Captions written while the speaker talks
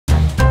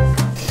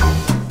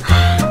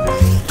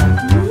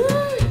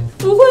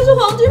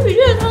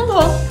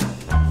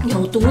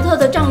独特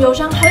的酱油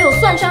香，还有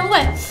蒜香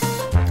味，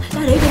带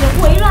了一点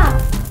点微辣。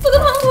这个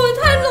汤头也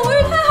太浓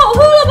郁、太好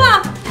喝了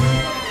吧！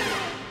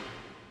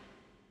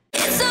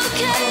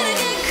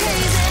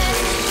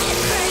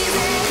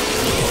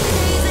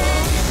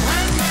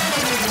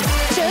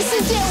全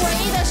世界唯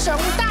一的熊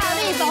大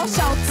力宝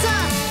小站。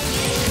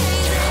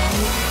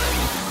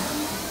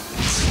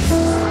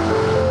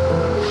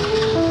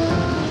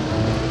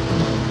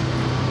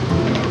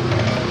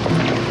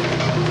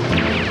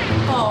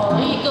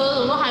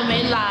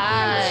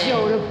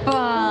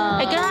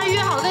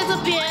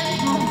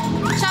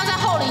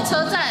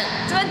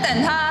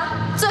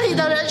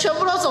 全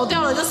部都走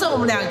掉了，就剩我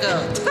们2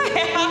个。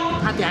对啊，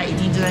他等下一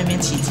定就在那边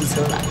骑机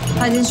车来，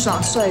他已经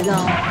耍帅这样。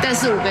但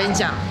是我跟你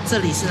讲，这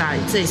里是哪里？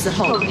这里是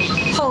后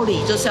里，后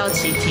里就是要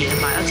骑铁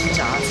马，要骑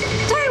脚踏车。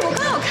对，我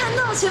刚好看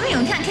到前面有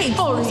人看可以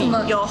后里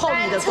有后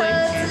里的规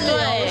矩，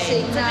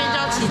对，这边就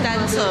要骑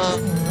单车。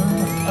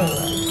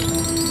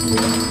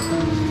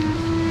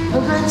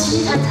我们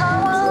骑台它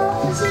吗？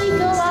这是一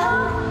个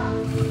吗？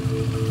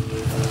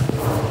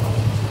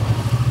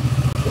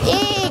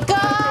一个。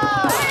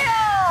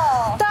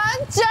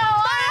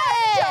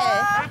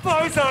 不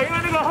好意思啊，因为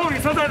那个后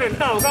里车站有点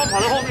大，我刚刚跑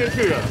到后面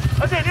去了。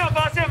而且你有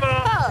发现吗？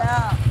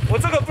我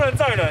这个不能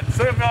载人，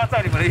所以没有要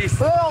载你们的意思。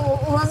不用，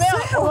我们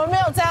没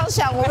有这样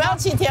想，我们要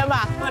骑铁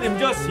马。那你们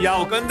就骑啊，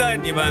我跟在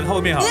你们后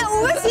面好。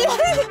我们骑，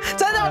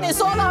真的，你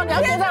说到你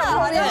要跟在我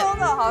后面。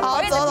好，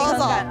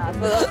走。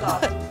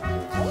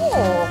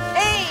哦，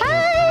哎，嗨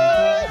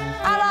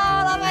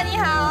 ，Hello， 老板你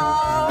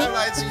好。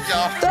来骑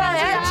脚。对，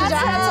来骑脚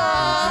踏车。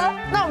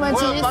那我们其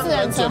实4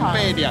人车好了。准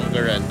备2个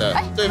人的，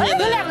对面有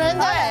2人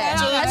的。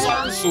 就是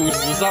仓鼠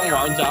时尚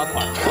玩家团，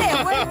有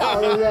点味道，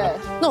对不对？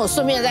那我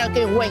顺便再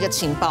给你问一个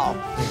情报，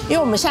因为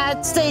我们现在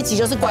这一集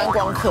就是观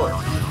光客，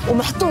我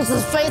们肚子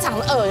非常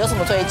的饿，有什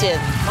么推荐？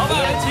老板，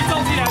骑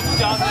重机来租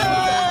脚踏车。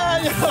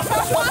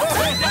可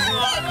以这样吗？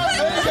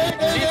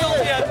骑重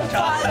机来租脚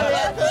踏车。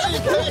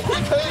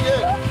可以。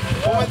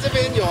我们这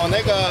边有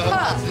那个很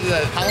好吃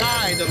的唐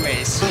阿来的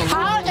美食。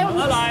好，我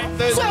们来，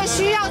最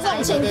需要这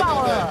种情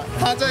报了。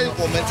他在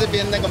我们这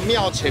边那个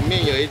庙前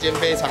面有一间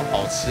非常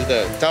好吃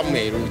的，叫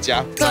美如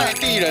家，在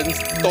地人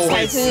都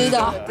会吃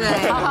的。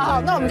对，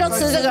好，那我们就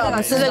吃这个，我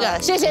们吃这个。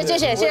谢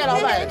谢老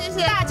板。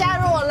大家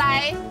如果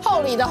来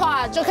后里的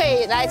话，就可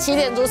以来骑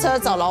点租车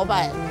找老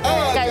板。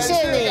感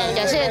谢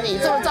你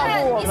这么照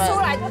顾我们。出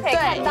来就可以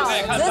看到，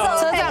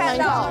车站门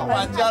口。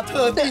玩家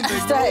特定的。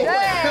对，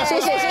谢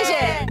谢。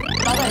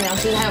老板娘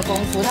其实还有功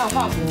夫，她有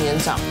画虎年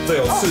掌。这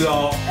有刺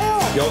哦，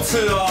有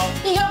刺哦。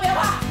一哥不要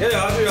怕，要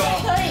咬下去哦。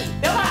可以，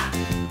不要怕。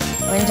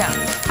我跟你讲，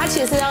它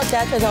其实要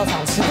加跳跳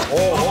糖吃。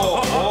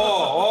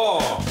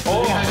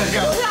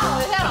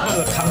那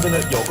个汤真的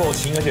有够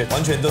清，而且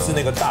完全都是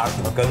那个大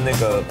骨跟那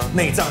个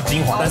内脏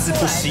精华，但是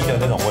不腥的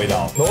那种味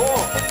道。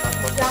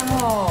香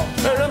哦。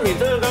那米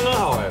真的刚刚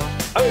好哎。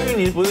还有芋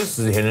泥不是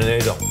死甜的那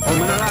一种。我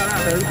们的辣的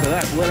很可爱，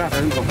不会辣的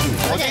很恐怖。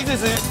我第一次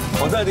吃，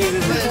我真的第一次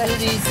吃。这是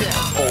第一次。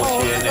厚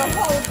切呢。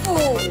厚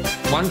度。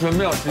完全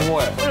没有腥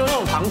味，会有那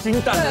种溏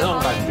心蛋的那种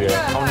感觉，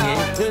好黏，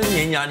就是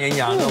黏牙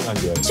那种感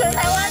觉。全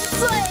台湾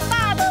最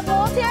大的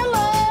摩天轮，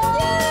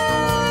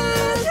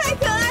太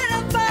可爱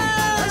了吧！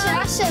而且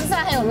它现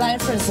在还有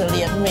Live Friends 的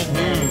联名。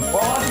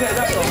哇，这可以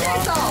带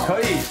走吗？可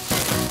以。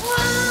哇，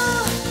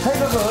还有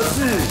个盒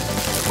子，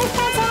太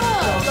夸张了。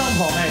小帐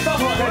篷哎，帐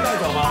篷可以带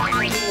走吗？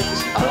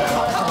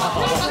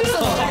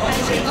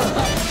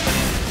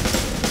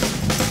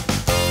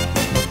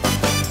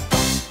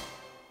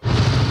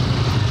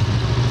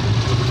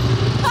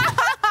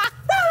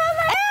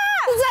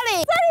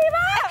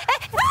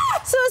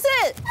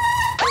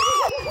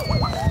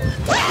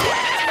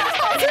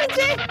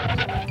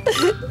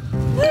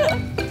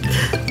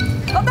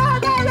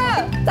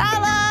到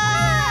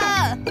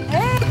了！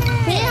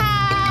你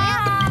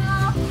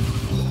好！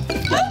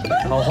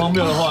好荒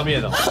谬的画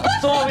面哦！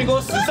中华民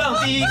国史上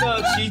第一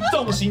个骑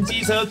重型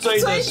机车追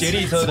着协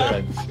力车的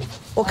人。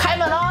我开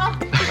门哦。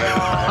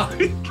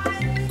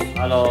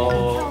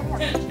Hello。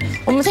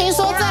我们听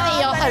说这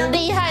里有很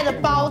厉害的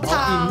煲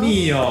汤。隐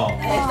秘哦。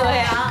对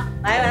啊，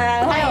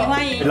来，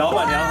欢迎。老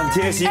板娘很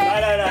贴心，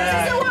来。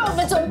这是为我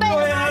们准备的。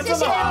对啊，谢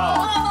谢。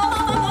啊，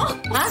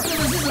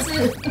不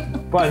是。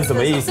不然什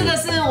么意思？这个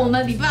是我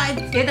们礼拜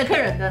别的客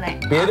人的呢。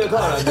别的客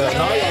人的，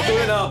哪有这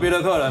边哪有别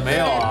的客人？没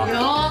有啊。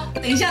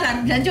有，等一下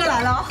人就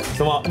来了。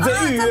什么？你这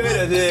预约的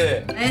是不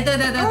是？哎，对，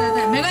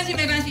没关系，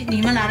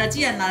你们来了，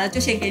既然来了，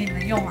就先给你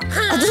们用嘛。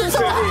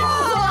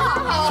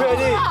确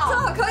定？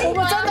可以，我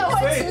们真的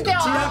会吃掉。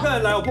其他客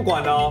人来我不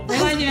管哦。没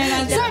关系。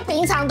所以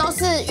平常都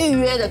是预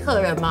约的客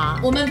人吗？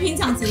我们平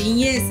常只营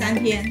业3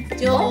天，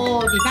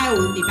就礼拜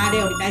5、礼拜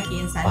6、礼拜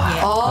天3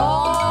天。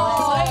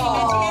所以你们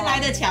今天来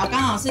的巧，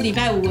刚好是礼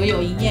拜5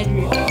有营业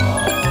日。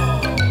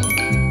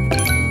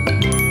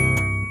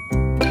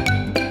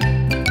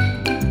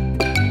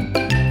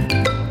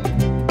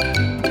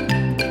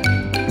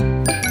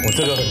我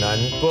这个很难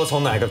不知道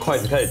从哪一个筷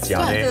子开始夹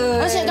呢。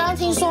而且刚刚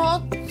听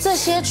说这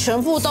些全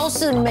部都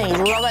是美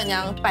如老板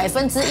娘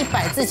100%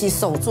自己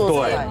手做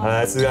出来。对，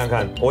来试看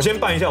看。我先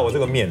拌一下我这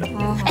个面啊。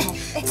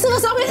这个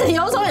上面的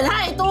油葱也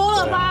太多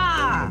了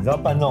吧？你知道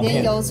拌那种面，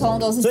连油葱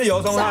都是。这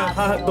油葱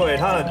它对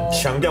它很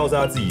强调是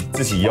他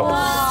自己用。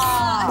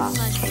哇！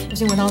我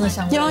先闻到那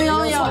香味。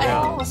有。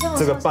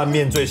这个拌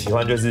面最喜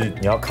欢就是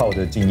你要靠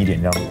得近一点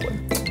这样子闻，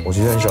我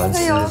其实很喜欢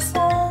吃。油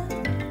葱，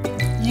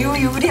油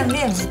亮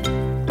亮。哇，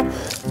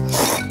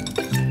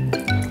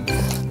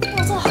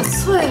这好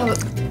脆哦！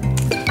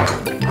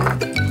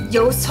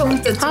油葱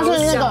的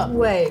香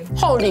味，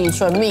厚里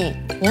纯蜜，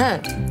你看。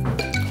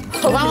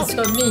我刚吃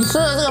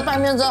了这个拌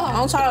面之后，好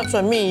像插了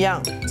纯蜜一样。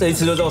这一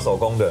吃就做手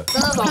工的，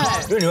真的手工。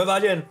因为你会发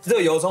现这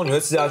个油葱，你会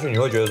吃下去，你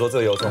会觉得说这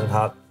个油葱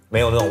它没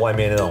有那种外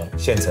面那种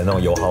现成那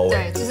种油耗味，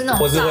对，就是那种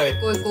或是会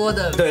锅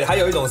的。对，还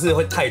有一种是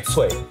会太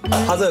脆，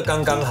它这个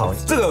刚刚好。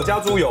这个有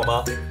加猪油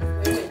吗？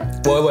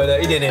微微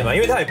的一点点嘛，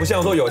因为它也不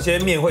像说有些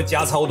面会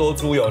加超多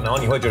猪油，然后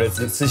你会觉得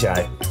吃起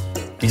来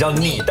比较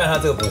腻，但它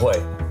这个不会。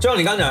就像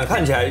你刚刚讲的，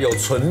看起来有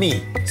纯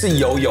蜜，是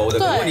油油的，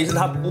可问题是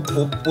它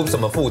不什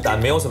么负担，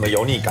没有什么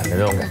油腻感的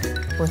那种感觉。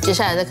我接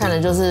下来在看的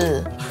就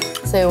是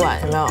这一碗，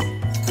有没有？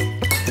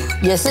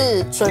也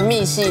是纯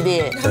蜜系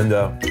列，真的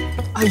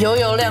啊，油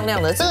油亮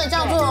亮的，这个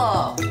叫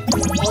做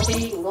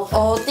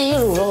欧弟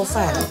卤肉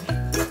饭。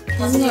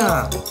它是那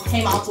种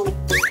黑毛猪，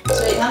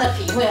所以它的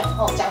皮会很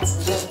厚，酱汁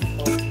会很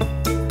多。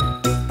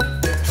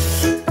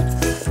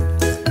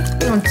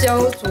那种焦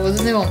灼的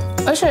那种，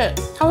而且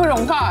它会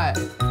融化哎。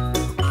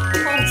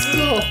好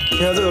吃哦！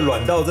因为这个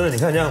软到真的，你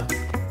看这样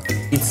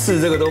一次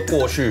这个都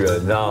过去了，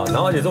你知道吗？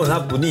然后而且重点它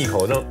不腻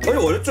口那种，而且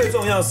我觉得最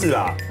重要是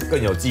啦，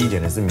更有记忆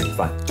点的是米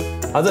饭，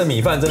它这个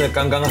米饭真的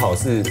刚刚好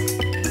是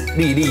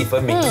粒粒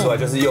分明出来，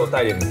就是又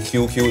带点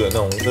QQ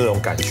的那种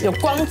感觉，有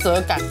光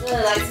泽感。这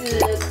是来自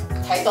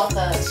台东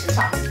的食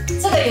尚，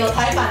这个有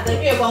台版的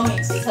月光米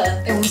之称。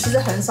我们其实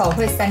很少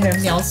会3个人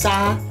秒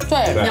杀，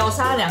对，秒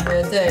杀2个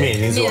人，对，面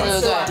已经做完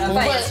了，对，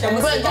我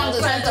们不能这样子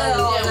3者5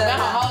点，我们要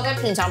好好再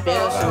品尝别的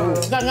食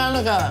物。刚刚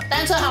那个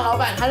单车行老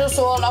板他就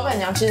说，老板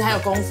娘其实还有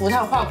功夫，她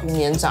有化骨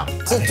绵掌，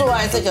是坐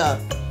在这个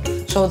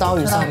秋刀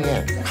鱼上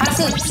面，它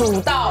是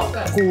煮到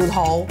骨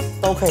头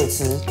都可以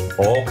吃。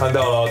哦，看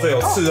到了，这有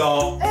刺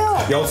哦，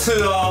有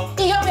刺哦，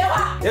一哥不要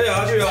怕，要咬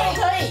下去哦，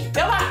可以，不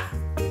要怕，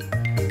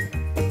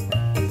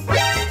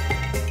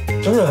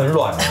真的很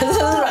软，真是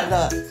软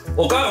的。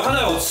我刚刚有看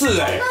到有刺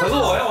哎，可是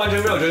我好像完全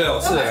没有觉得有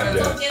刺的感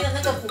觉。中间的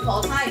那个骨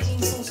头它已经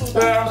酥酥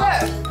的。对啊，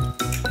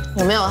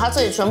有没有？它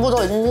这里全部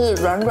都已经是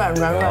软软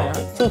的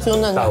 ，QQ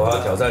嫩嫩。大伙要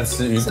挑战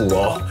吃鱼骨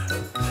哦，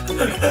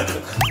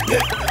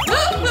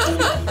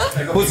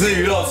不吃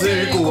鱼肉，吃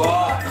鱼骨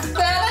哦。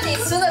对啊，那你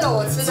吃那个，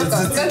我吃这个，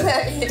真的，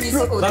你吃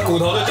骨头。那骨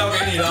头就交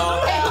给你了。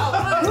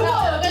如果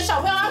有一个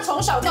小朋友他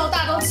从小到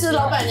大都吃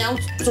老板娘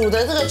煮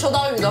的这个秋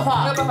刀鱼的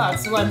话，没有办法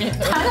吃外面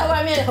的，他在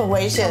外面很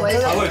危险，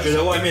他会觉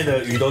得外面的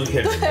鱼都是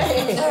骗人。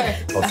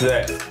对，好吃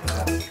哎。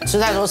吃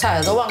太多菜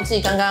了，都忘记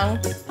刚刚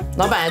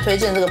老板还推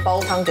荐这个煲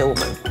汤给我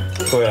们。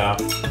对啊，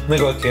那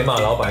个铁马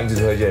老板一直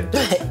推荐。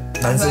对，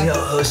男生要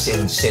喝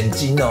显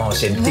精哦，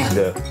显定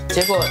的。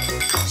结果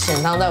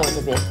显汤在我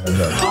这边。真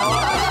的。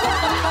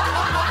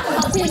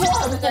听说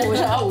很补，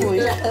想要补一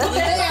下。你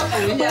真的要补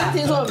一下。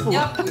听说很补，你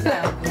要补一下，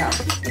补一下。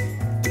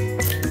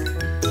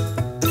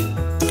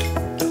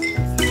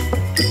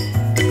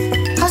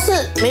它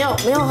是没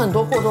有很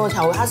多过多的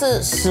调味，它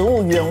是食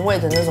物原味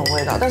的那种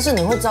味道，但是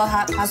你会知道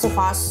它是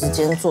花时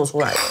间做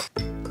出来的。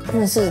真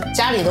的是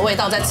家里的味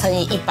道再乘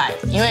以100，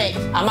因为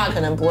阿嬷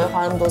可能不会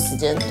花那么多时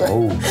间。对，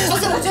不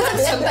是，我觉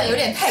得成本有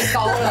点太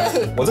高了。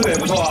我这个也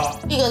不错啊。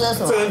一个是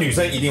什么？这个女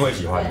生一定会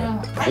喜欢的，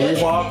无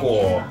花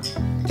果，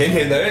甜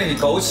甜的，因为你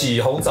枸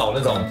杞、红枣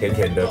那种甜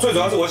甜的。最主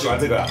要是我喜欢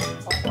这个啊，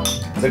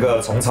这个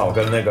虫草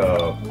跟那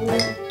个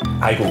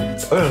排骨，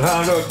而且你看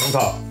它这个虫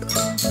草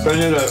跟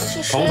那个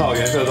虫草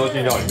颜色都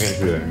进到里面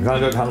去了。你看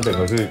这个汤整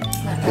个是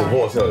琥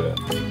珀色的。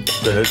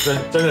真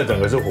的整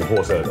个是琥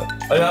珀色的，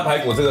而且它排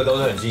骨这个都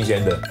是很新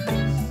鲜的，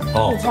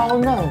哦，超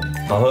嫩，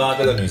好喝啊！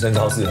这个女生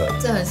超适合，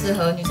这很适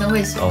合女生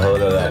会喜欢，好喝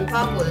对不对？无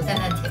花果的淡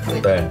淡甜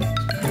味，对，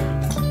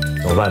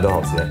怎么办都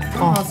好吃哎，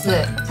好吃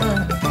哎，真的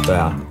很。对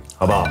啊，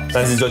好不好？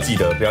但是就记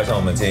得不要像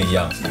我们之前一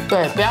样，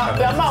对，不要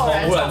贸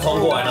然忽然冲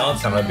过来，然后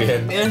抢了别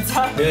人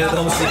的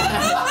东西。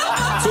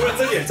除了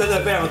这点真的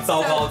非常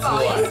糟糕之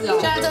外，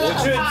现在真的我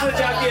觉得这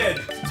家店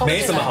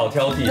没什么好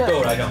挑剔，对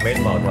我来讲没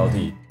什么好挑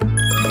剔。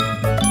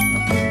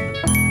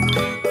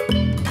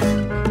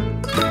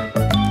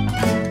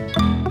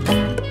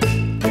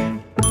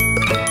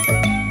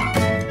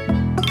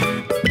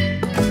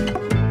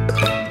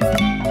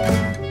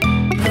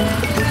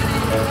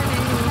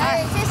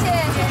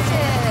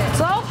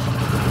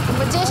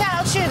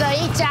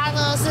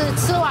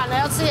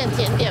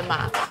甜点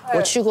嘛，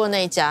我去过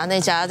那家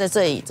在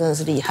这里真的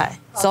是厉害。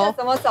走，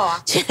怎么走啊？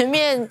前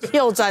面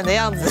右转的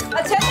样子。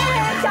啊，前面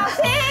小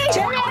心！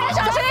前面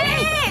小心！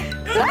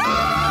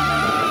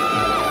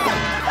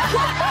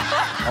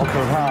好可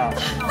怕！啊！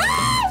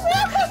不要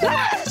可怕！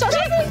小心！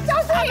小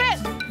心！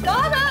走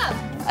啊！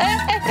哎！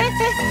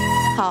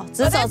好，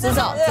直走。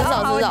加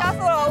速了，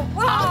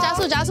好，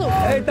加速。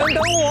哎，等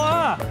我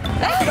啊！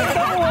等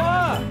我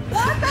啊！我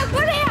等不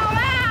了啦。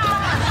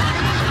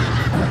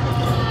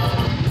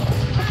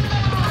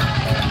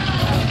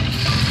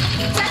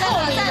在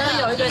后里呢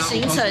有一个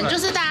行程，就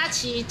是大家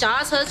骑脚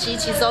踏车骑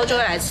之后就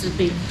会来吃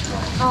冰。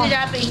这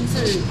家冰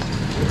是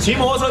骑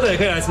摩托车的也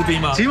可以来吃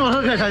冰吗？骑摩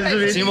托车可以来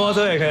吃冰，骑摩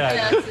托车也可以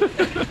来。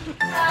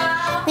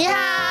你好。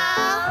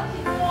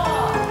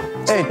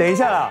哎，等一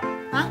下啦！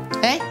啊？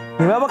哎，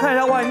你们要不要看一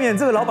下外面？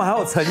这个老板好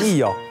有诚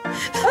意哦。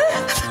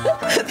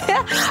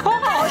我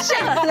好像，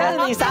这是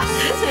你啥？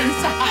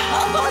我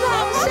好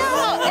像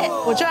哦。哎，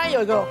我居然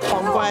有一个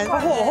皇冠。画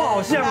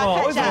好像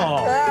哦，为什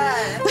么？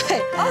对，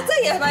哦，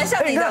这也蛮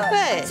像你的。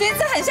对，其实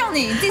这很像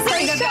你第三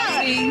个表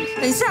情，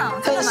很像，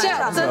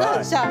真的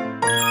很像。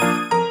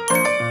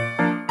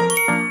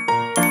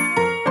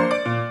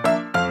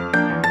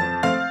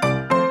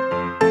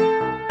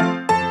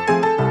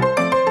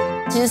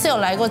其实是有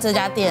来过这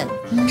家店，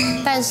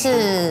但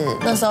是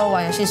那时候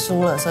玩游戏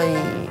输了，所以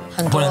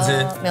很多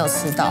没有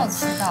吃到。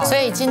所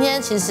以今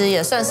天其实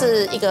也算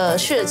是一个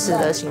血池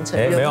的行程。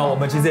哎，没有，我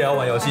们其实也要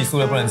玩游戏，输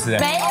了不能吃。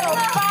没有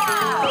吧？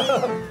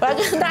我来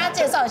跟大家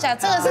介绍一下，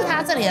这个是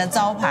它这里的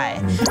招牌，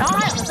然后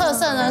它有个特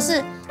色呢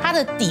是它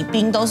的底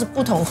冰都是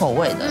不同口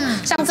味的，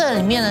像这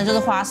里面呢就是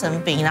花生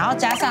冰，然后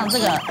加上这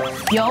个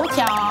油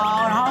条，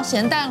然后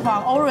咸蛋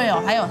黄、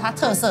Oreo， 还有它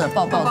特色的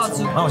爆爆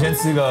猪。那我先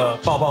吃个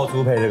爆爆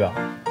猪配这个。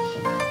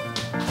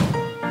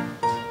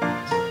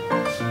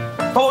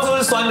爆爆猪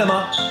是酸的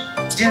吗？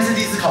今天是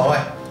第一次口味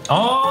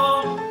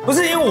哦，不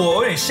是，因为我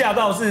有点吓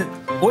到，是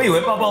我以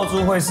为爆爆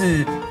猪会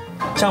是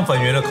像粉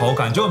圆的口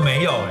感，就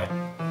没有哎。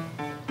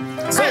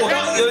所以我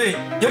刚刚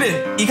有点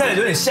一开始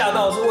有点吓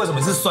到，是为什么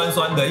是酸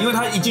酸的？因为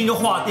它一进就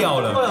化掉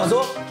了。我想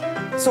说，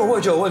是我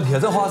味觉有问题啊，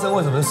这花生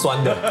为什么是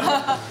酸的？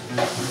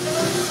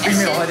并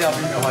没有坏掉。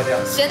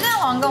咸蛋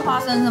黄跟花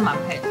生是蛮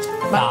配的，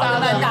蛮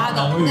搭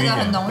的，这个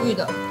很浓郁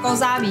的，够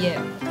沙比耶。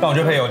但我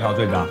觉得配油条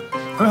最搭。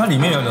因为它里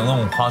面有那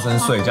种花生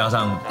碎，加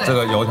上这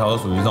个油条，都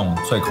属于这种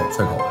脆口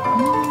的。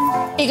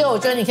一个我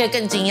觉得你可以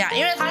更惊讶，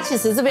因为它其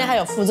实这边还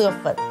有附这个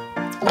粉，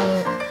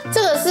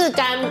这个是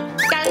干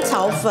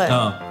炒粉，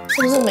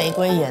是不是玫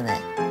瑰盐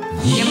哎？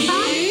盐巴？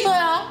对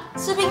啊，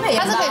吃冰配盐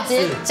巴，它是可以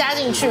直接加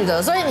进去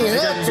的，所以你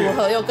那个组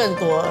合又更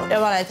多，要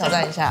不要来挑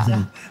战一下？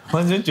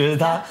完全觉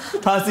得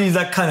他自己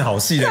在看好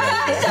戏的感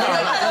觉，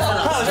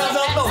他好像是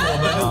要弄我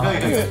们。可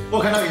以，我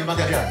看到盐巴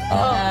掉下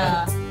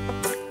来。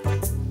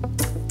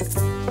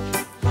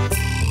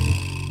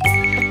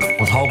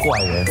我超怪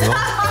的，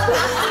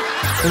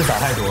真的撒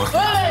太多了。对，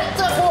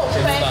这锅我不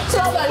配，吃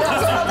老板肉，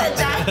吃老板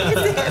加一点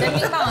咸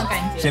冰棒的感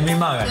觉。咸冰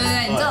棒感觉。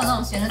对，你知道有那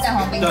种咸的蛋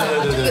黄冰棒吗？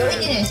就有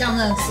一点点像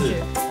那个感觉，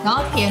然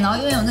后甜，然后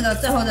因为有那个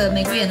最后的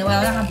玫瑰盐的味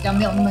道，让它比较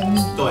没有那么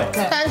腻。对。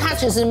但是它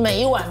其实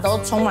每一碗都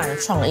充满了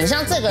创意，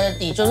像这个的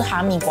底就是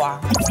哈密瓜，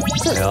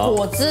是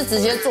果汁直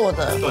接做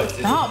的。对。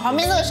然后旁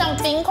边这个像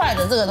冰块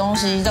的这个东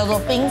西叫做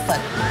冰粉，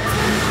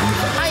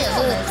它也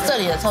是这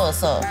里的特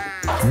色。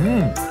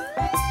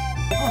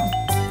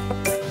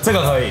这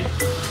个可以，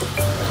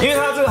因为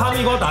它这个哈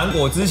密瓜打成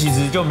果汁，其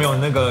实就没有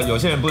那个有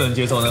些人不能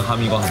接受那个哈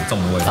密瓜很重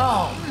的味道。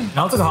哦。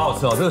然后这个好好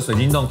吃哦，这个水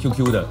晶冻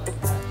QQ 的，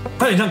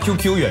它有点像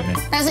QQ 圆哎。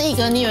但是一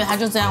哥，你以为它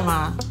就这样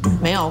吗？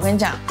没有，我跟你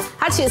讲，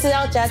它其实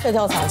要加跳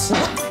跳糖吃的。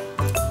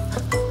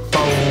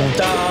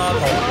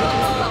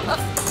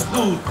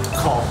入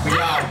口不要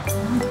咬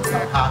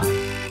它。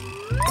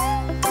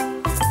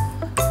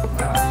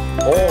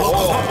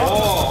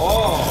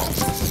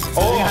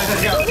还在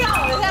跳。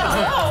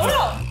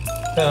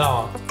看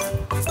到吗？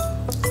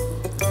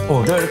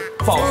我觉得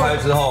爆开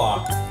之后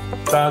啊，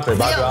大家嘴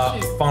巴就要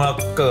放到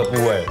各个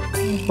部位，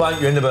不然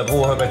原本的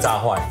部位会被炸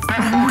坏。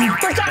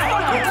会炸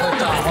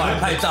坏，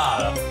太炸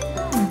了！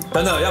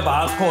真的要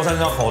把它扩散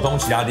到口中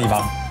其他地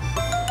方，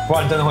不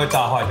然真的会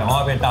炸坏，讲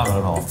话变大舌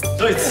头。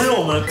所以吃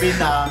我们的冰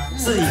啊，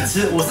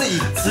我是以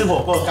吃火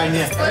锅的概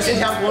念，先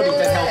挑锅底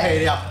再挑配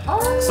料，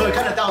所以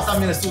看得到上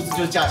面的数字就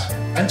是价钱，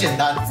很简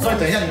单。所以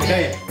等一下你们可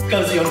以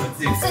各自有你们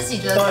自己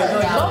的。对，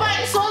老板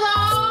你说的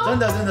哦。真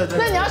的。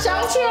那你要写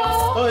上去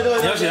哦。对，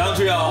你要写上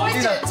去哦。我会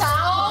检查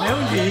哦。没问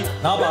题。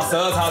然后把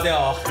12擦掉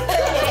哦。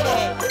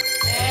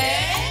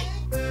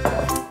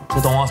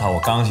这冬瓜茶我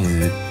刚刚其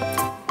实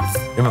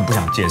原本不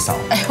想介绍。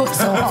为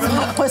什么？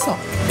为什么？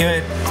因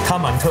为它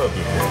蛮特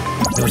别的。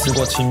你有吃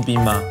过清冰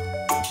吗？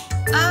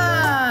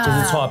啊，就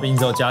是剉冰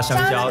之后加香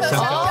蕉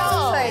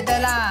水的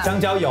啦，香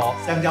蕉油，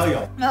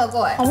没喝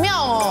过哎，好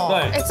妙哦。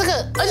对，这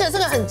个而且这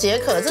个很解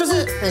渴，就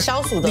是很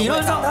消暑的。理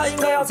论上它应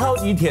该要超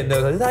级甜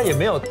的，可是它也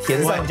没有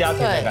甜上加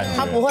甜的感觉。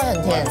它不会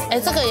很甜。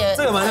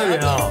这个蛮特别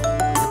的哦。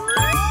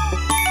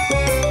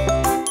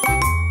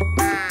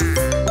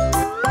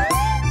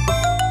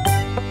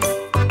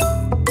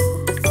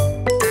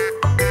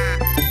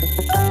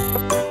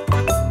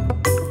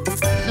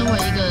身为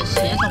一个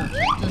血统纯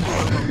正的观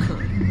光客，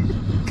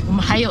我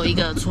们还有一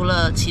个除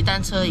了骑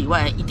单车以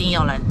外一定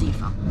要来的地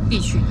方，必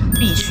去，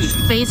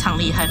非常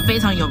厉害，非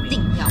常有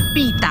名，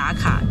必打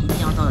卡，一定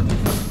要到的地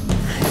方。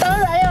当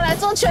然要来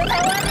坐全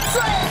台湾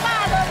最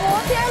大的摩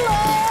天轮，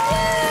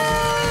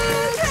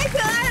太可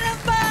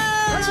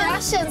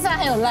现在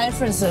还有 Live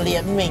Friends 的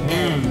联名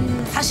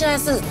它现在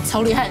是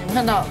超厉害，你们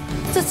看到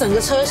这整个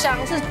车厢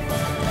是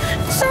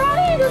沙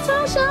粒的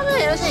车厢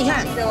哎，而且你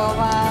看的娃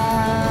娃，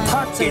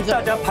他给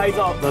大家拍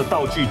照的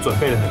道具准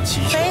备的很齐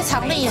全，非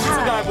常厉害。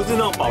这个还不是那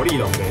种保丽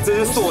龙的，这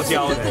是塑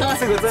胶的，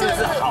这个真的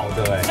是好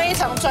的哎，非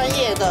常专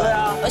业的。对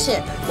啊，而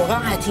且我刚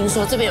刚还听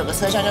说这边有个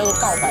车厢叫做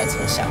告白车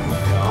厢，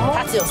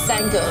它只有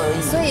3个而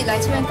已，所以来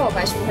这边告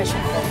白是不会选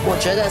的。我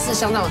觉得是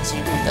相当有几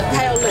率的。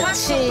还有冷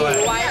气、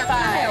WiFi，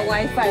 还有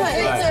WiFi，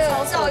 对，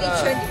绕一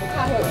圈你不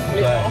怕会无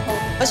聊。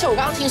而且我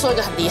刚刚听说一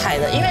个很厉害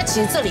的，因为其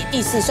实这里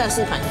地势算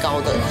是蛮高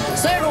的，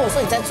所以如果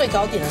说你在最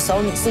高点的时候，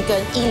你是跟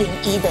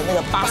101的那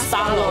个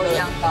88楼一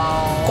样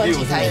高，观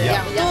景台一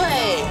样，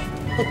对，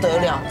不得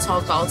了，超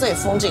高，这里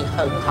风景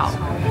很好，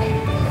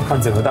看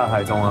整个大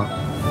台中啊，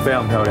非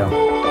常漂亮。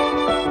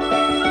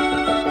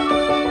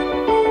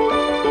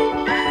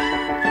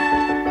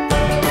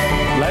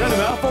来到你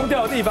们要疯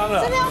掉的地方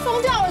了，真的要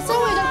疯掉！我身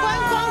为一个观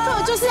光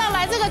客，就是要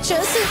来这个全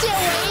世界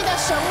唯一的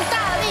熊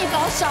大丽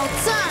宝小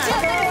站，这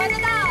个玩得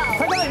到。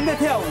他刚才已经在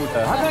跳舞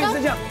的，他刚才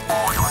是这样，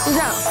是这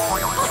样，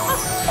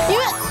因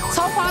为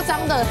超夸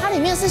张的，它里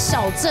面是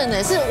小镇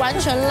哎，是完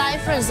全 Live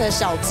Friends 的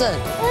小镇。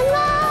天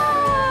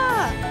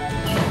哪！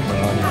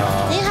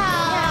你好，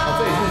你好，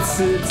这里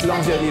是吃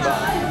东西的地方，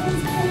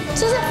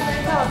就是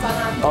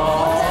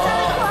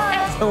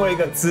身为一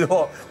个吃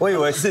货，我以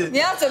为是你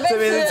要准备这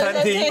边是餐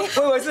厅，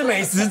我以为是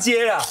美食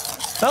街啦。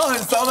然后很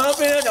熟，然后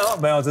被人家讲到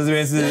没有，这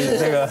边是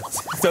那个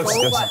对不起，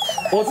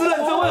我是认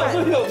真，我有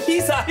说有披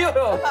萨又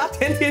有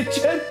甜甜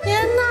圈。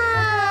天哪！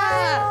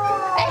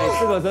哎，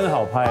这个真的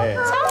好拍哎，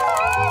超好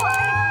哎！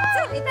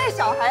这你带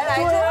小孩来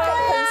就会很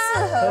适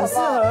合，很适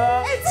合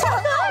啊。哎，超好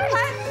拍，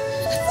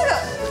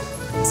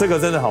这个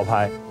真的好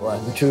拍。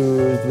1 2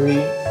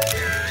 3。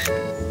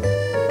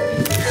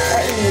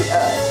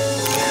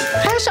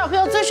还有小朋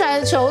友最喜欢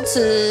的球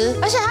池，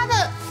而且它的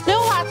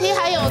溜滑梯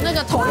还有那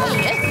个投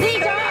影，哎，立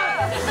高。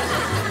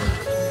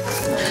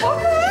好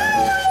可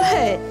爱！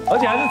对，而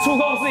且还是触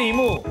控式萤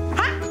幕。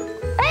啊，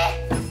哎，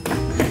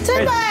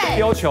真的哎，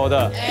丢球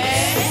的。对，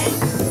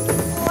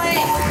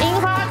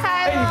樱花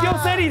开了。哎，你丢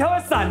水里它会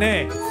闪呢。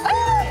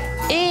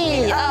1、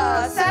2、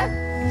3，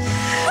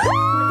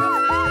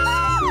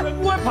你们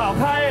不会跑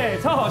开哎，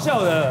超好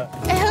笑的。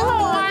哎，很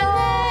好玩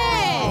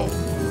哎。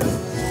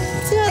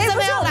这个真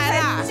的要来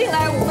啦！进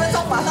来5分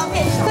钟马上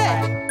变小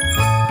孩。对。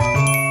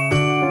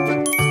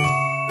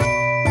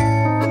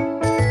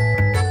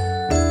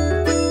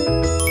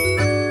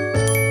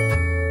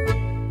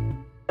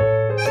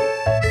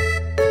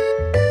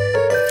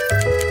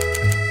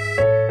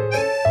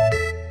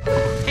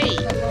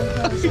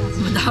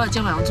到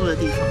今晚上住的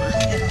地方了。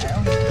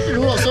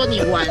如果说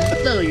你玩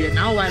乐园，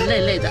然后玩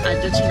累累的，啊，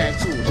你就进来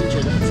住，我是觉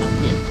得很方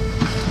便。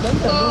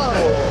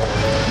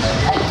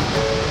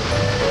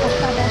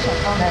大家小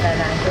包，来。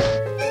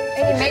哎，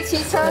你没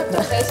骑车，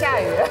没下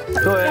雨了。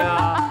对啊。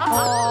哦。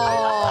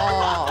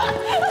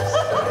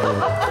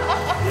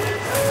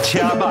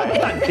掐摆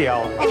单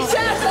挑。你下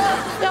车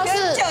要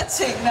是就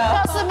请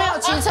了。要是没有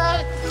骑车，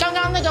刚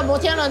刚那个摩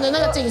天轮的那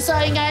个景色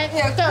应该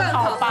更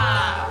好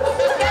吧？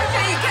应该可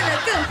以看得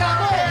更高。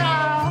对啊。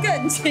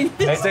更清。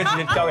哎，这集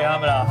交给他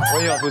们了，我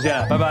已经有出现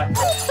了，拜拜，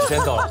先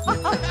走了，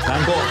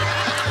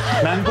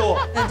难过。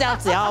那这样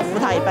只要付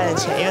他一半的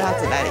钱，因为他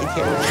只来了1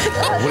天，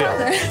无聊，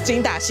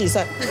精打细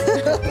算。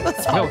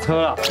没有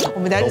车了，我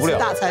们等下去吃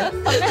大餐，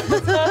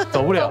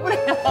走不了。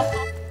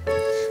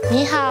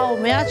你好，我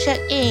们要 check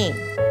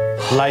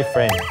in。Live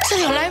Friend， 这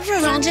里有 Live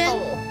Friend 房间。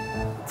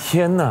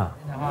天哪！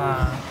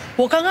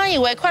我刚刚以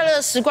为快乐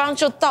的时光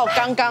就到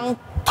刚刚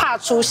踏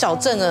出小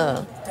镇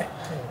了。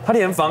他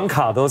连房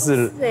卡都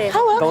是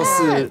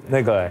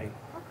那个哎，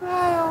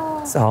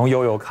是好像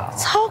悠游卡，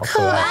超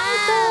可爱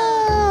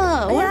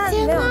的！我的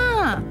天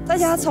哪！而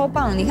且它超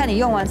棒，你看你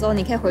用完之后，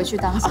你可以回去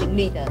当行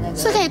李的那个，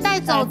是可以带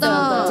走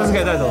的，这是可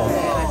以带走。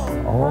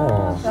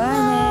哦，可爱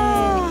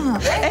呢。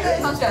哎，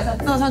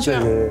上去了。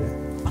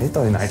哎，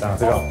到底哪一张？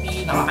这个。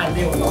然后按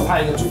6楼，它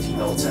有一个主题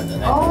楼层的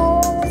那个。哦，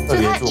所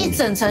以它一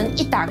整层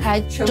一打开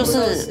就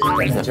是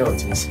就有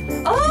惊喜。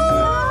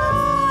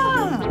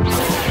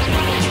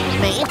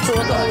每一桌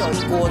都有一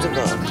锅这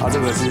个，它这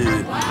个是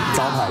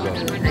招牌的，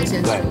对，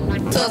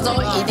这个粥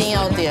一定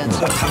要点。这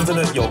个汤真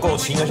的有够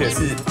清，而且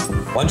是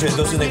完全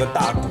都是那个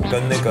大骨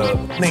跟那个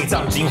内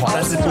脏精华，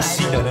但是不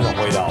腥的那种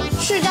味道。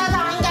续加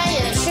汤应该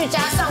也续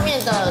加上面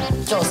的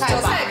韭菜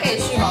吧？韭菜可以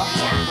续吗？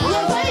也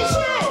可以续。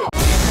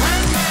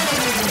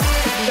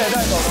可以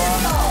带走的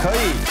吗？可以。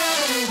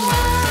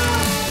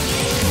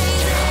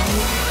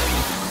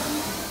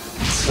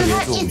所以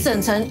它一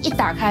整层一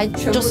打开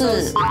就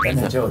是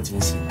就有惊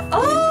喜。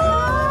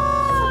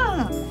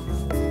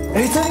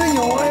哎，真的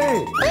有哎，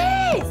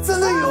真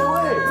的有哎，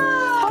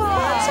好可爱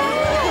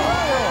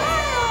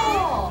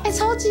哦！哎，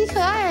超级可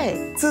爱，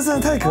这真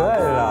的太可爱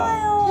了啦！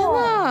天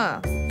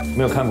哪，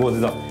没有看过这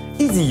种，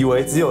一直以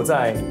为只有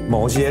在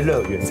某些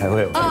乐园才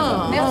会有。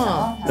没有什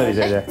这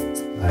里，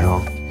来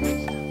哦。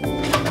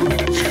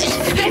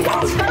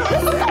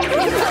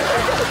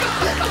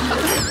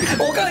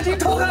我刚已经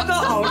偷看到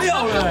好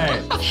料了哎！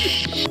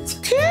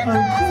天哪！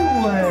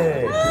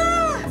哎，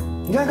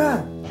你看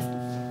看，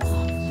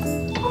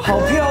好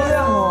漂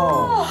亮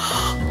哦。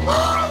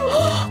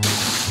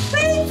杯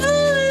子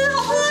好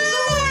可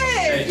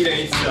爱。一人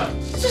一只啊。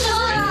是的，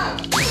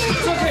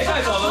这可以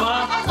带走的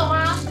吗？带走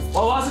吗？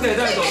娃娃是可以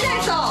带走的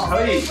吗？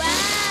可以。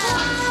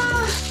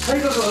还有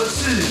一个盒子。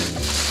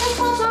太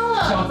夸张了。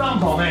小帐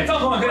篷哎，帐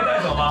篷也可以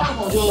带走吗？帐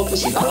篷就不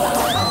行了。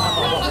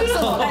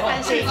太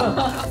开心。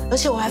而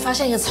且我还发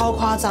现一个超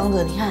夸张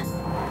的，你看，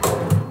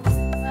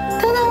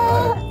噔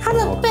噔，它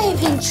的备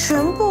品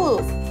全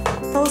部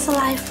都是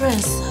Life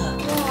Friends 的，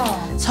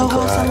超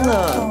夸张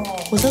的。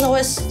我真的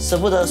会舍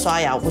不得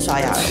刷牙，我不刷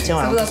牙了，今天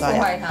晚上不刷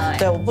牙。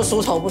对，我不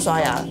梳头不刷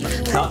牙，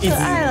然后一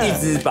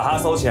直把它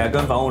收起来，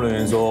跟防务人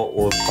员说，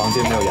我房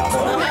间没有牙刷。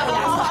没有牙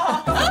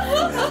刷。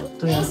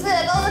平时的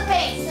都是可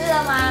以吃的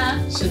吗？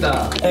是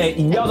的，哎，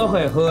饮料都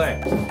可以喝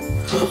哎。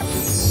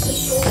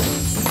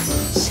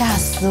吓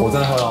死我！我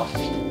真的会哦。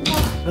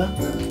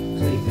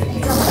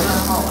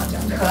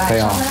可以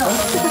啊，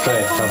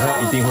对，小朋友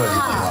一定会很喜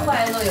欢。出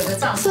来的时候有个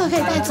帐篷，这个可以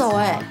带走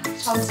哎，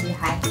超级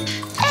嗨。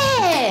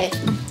哎，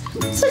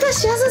这个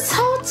鞋子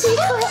超级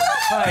可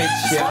爱，太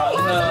强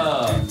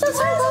了！这超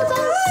夸张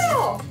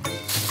哦，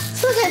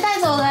这个可以带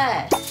走的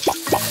哎，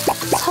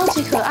超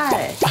级可爱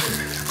哎，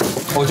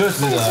我觉得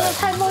值得，真的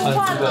太梦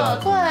幻了，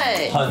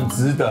对，很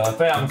值得，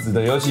非常值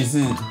得，尤其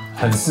是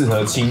很适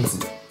合亲子。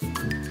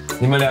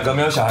你们两个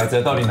没有小孩子，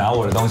到底拿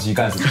我的东西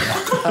干什么？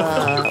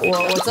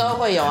我之后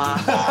会有啊，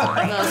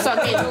那个算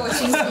命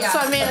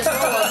说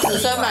我子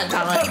孙满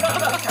堂哎，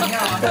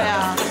对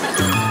啊。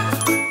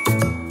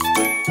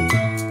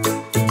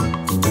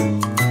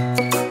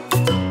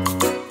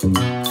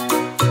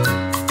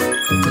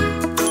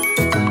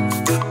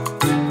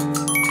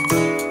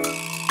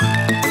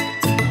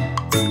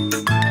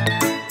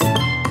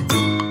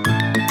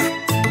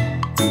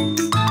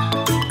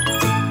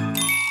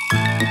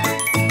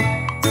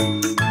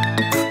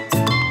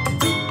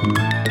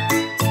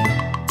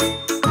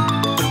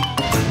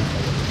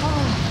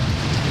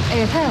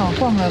太好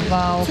逛了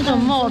吧！这个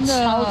mall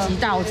超级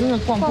大，我真的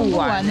逛不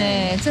完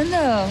哎，真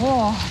的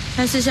哇！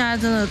但是现在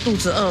真的肚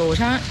子饿，我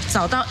现在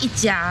找到一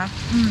家，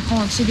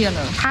吃遍了，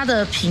它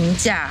的评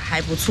价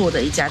还不错的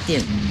一家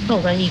店，那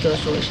我跟毅哥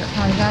说一下。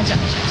好，你跟他讲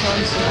一下，说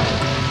一下。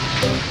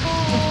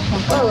好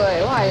饿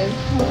哎，我还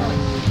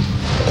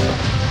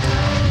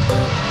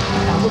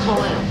讲不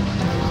通哎。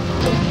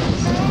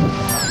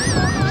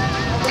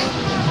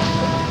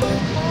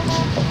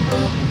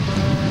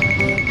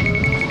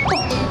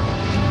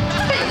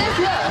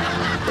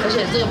而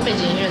且这个背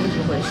景音乐是怎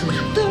么回事？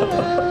对，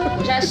我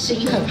现在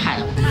心很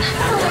寒。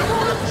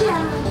对，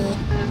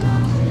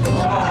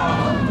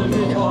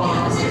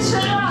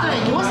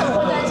你为什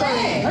么会在这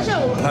里？而且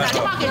我打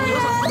电话给你，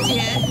为什么不接？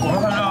我没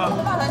看到。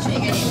我把它取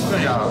给你。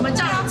对呀。我们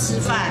叫你吃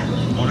饭，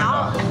然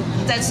后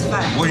你再吃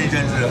饭。我已经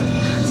先吃了。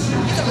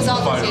你怎么知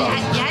道这些？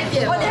你还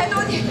点？你还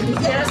多点？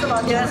点了什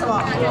么？点了什么？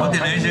我点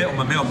了一些我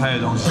们没有拍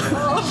的东西，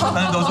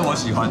但是都是我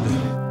喜欢的。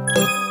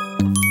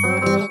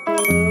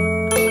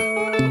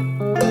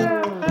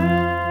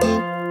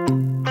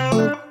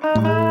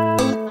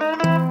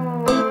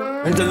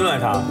珍珠奶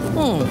茶，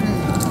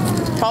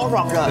超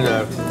爽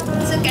的，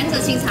是甘蔗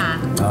清茶，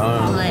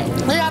好嘞，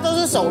而且它都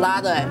是手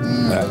拉的哎，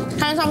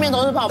看上面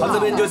都是泡泡。它这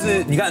边就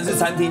是你看是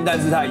餐厅，但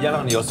是它一样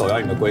让你有手摇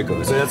饮的规格，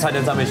所以在菜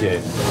单上面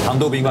写糖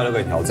度、冰块都可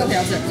以调整。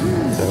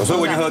对，所以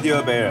我已经喝第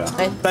2杯了。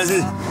但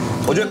是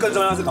我觉得更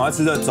重要是赶快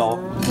吃热粥，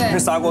因为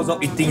砂锅粥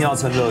一定要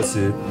趁热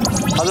吃。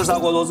它这砂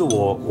锅粥是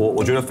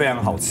我觉得非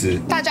常好吃。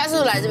大家是不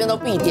是来这边都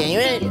必点？因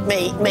为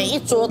每一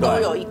桌都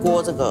有一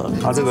锅这个。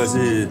它这个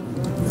是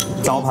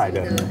招牌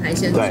的海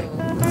鲜。对。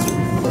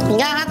你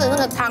看它的那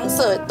个汤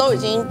色都已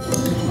经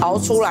熬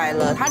出来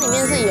了，它里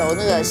面是有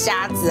那个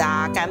虾子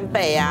啊、干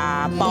贝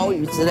啊、鲍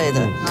鱼之类的，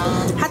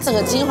它整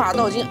个精华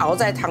都已经熬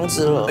在汤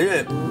汁了。而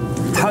且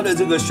它的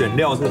这个选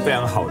料是非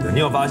常好的，你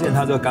有发现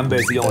它这个干贝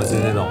是用的是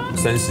那种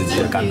生食级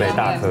的干贝，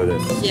大颗的，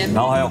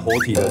然后还有活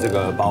体的这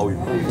个鲍鱼，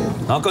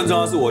然后更重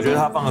要的是，我觉得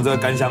它放的这个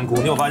干香菇，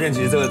你有发现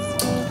其实这个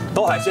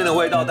都海鲜的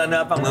味道，但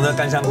它放的那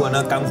干香菇的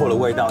那干货的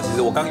味道，其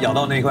实我刚咬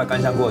到那一块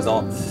干香菇的时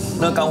候，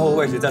那干货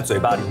味其实在嘴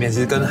巴里面，其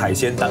实跟海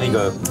鲜当一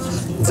个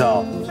你知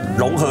道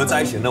融合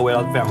在一起的那味道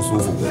是非常舒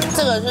服的。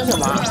这个是什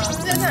么？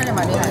这个看起来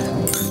蛮厉害的。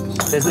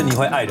这是你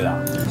会爱的啦。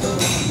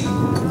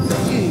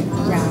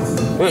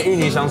有点芋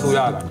泥香酥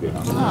鸭的感觉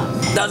啦。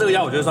但这个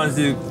鸭我觉得算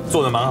是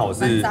做的蛮好，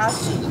是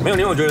没有，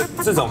因为我觉得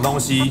这种东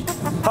西，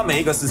它每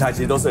一个食材其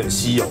实都是很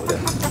稀有的，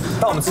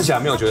但我们吃起来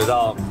没有觉得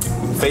到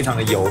非常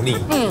的油腻。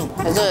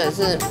这个也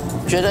是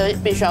觉得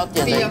必须要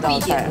点的一道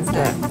菜。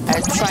对，来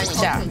穿一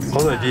下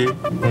口水鸡，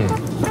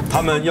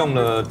他们用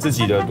了自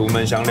己的独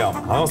门香料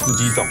嘛，好像10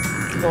几种。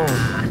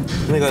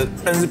那个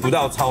但是不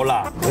到超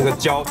辣，那个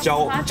椒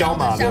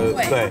麻的，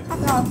对，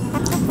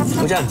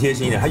而且很贴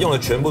心的，它用的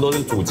全部都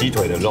是煮鸡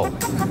腿的肉，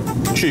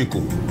去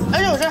骨。而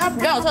且我觉得它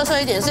比较有特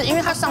色一点，是因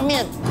为它上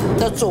面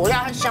的佐料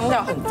和香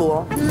料很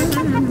多，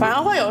反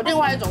而会有另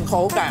外一种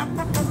口感。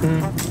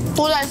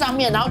铺在上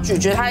面，然后咀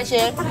嚼它一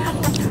些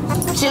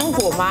坚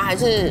果吗？还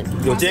是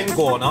有坚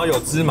果，然后有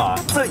芝麻，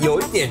这有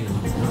一点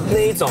那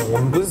一种，我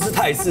们不是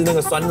泰式那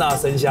个酸辣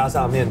生虾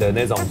上面的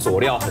那种佐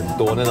料很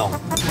多，那种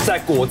在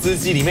果汁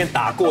机里面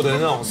打过的那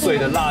种碎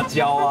的辣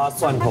椒啊、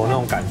蒜头那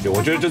种感觉，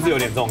我觉得就是有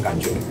点这种感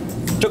觉，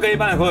就跟一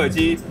般的口水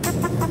鸡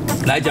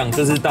来讲，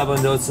就是大部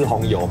分都是吃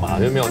红油嘛，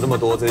就没有那么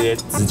多这些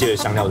直接的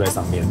香料在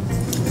上面。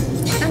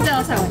但这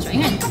道菜我喜欢，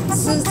因为你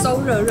吃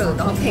粥热热，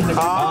然后配个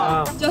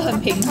汤，就很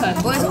平衡，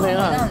不会说很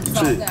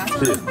重，对啊，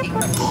是很平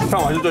衡。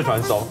但我还是最喜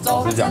欢粥，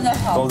粥真的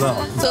好，粥真的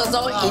好。这个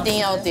粥一定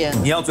要点。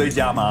你要追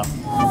加吗？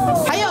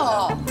还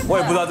有，我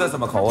也不知道这是什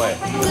么口味。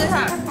试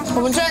看，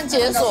我们居然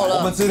解锁了。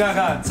我们吃看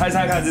看，猜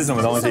猜看是什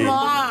么东西？什么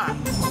啊？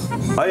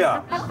哎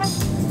呀，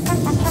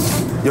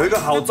有一个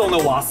好重的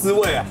瓦斯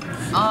味啊！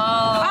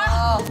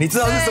哦，你知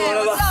道是什么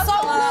了吧？松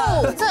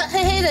露，这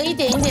黑黑的一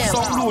点一点。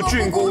松露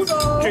菌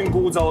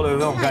菇粥的那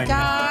种概念。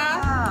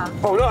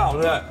哦，这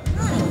好吃哎，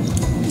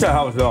这还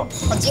好吃哦，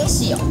好惊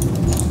喜哦！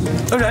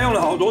而且还用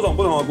了好多种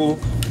不同的菇，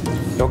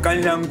有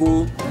干香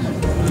菇，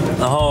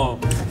然后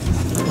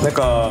那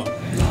个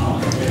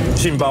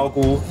杏鲍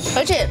菇，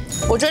而且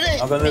我觉得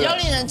比较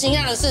令人惊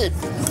讶的是，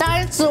大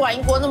家吃完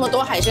一锅那么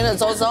多海鲜的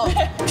粥之后，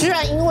居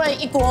然因为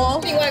一锅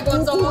另外一锅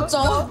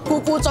菇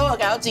菇粥而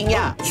感到惊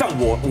讶。像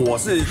我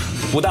是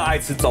不大爱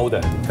吃粥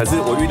的，可是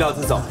我遇到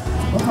这种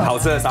好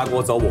吃的砂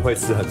锅粥，我会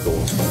吃很多。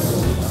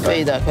可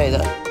以的，可以的。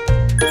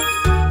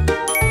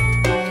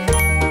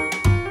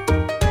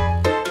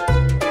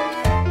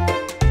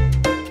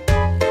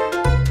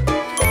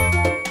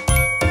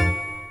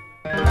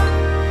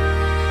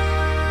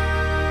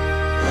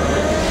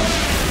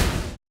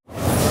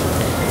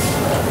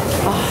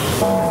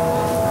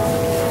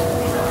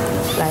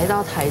来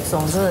到台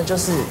中，真的就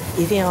是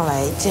一定要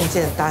来见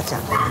见大甲，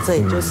这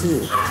里就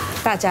是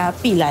大家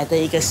必来的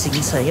一个行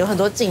程，有很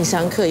多进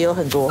香客，也有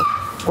很多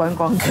观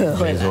光客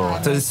会来。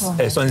这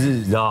是算是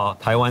你知道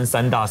台湾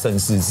3大盛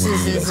事之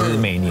一，就是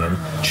每年，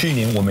去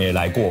年我们也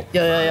来过，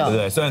有，对不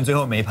对？虽然最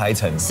后没排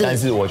成，但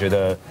是我觉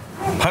得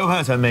排不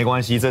排成没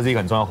关系，这是一个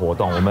很重要的活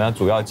动。我们要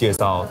主要介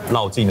绍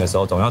绕境的时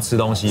候，总要吃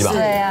东西吧？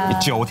对啊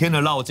9天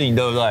的绕境，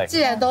对不对？既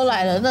然都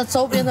来了，那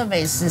周边的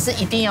美食是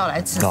一定要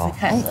来吃吃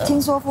看的。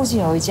听说附近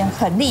有一间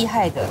很厉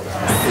害的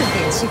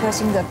4.7颗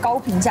星的高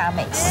评价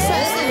美食，算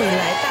是你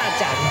来大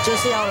甲，你就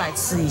是要来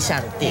吃一下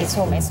的店。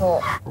没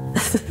错。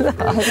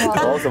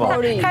搞什么？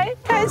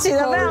开启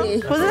了非常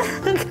不是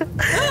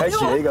开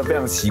启了一个非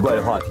常奇怪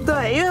的话题。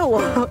对，因为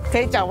我可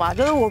以讲嘛，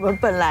就是我们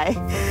本来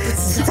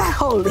是在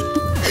后里。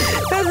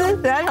但是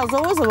人家想说，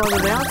为什么你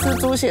们要吃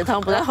猪血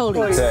汤不在后里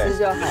吃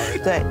就好了？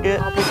对，因为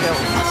不给我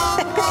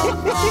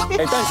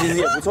们。但其实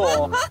也不错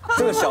哦。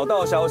这个小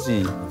道消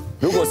息，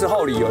如果是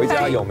后里有一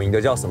家有名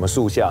的叫什么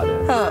树下的，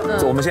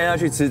我们现在要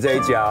去吃这一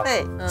家，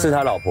对，是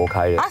他老婆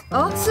开的。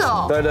是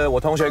哦。对，我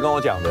同学跟我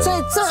讲的。所以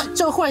这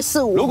就会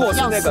是我。如果是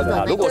那个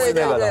的，如果是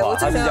那个的话，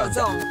他是这样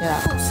讲。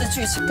故事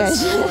剧情。感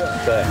谢。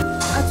对。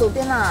左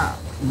边呐。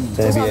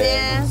左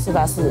边484，可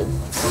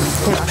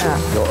以吗？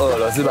有2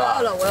了是吧？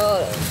我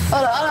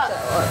饿了。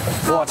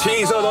哇，清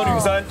一色都女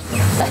生。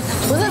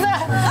不是这个，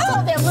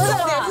重点不是这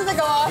个，是这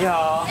个吗？你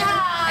好。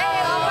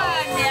老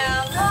板娘。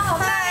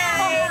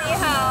嗨，你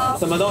好。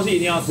什么东西一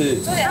定要吃？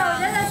我觉得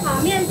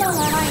炒面酱的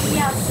话一定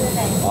要吃的。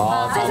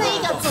哦，这是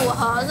一个组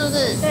合，是不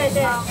是？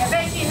对，免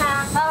费续汤。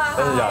好，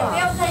真的假的？不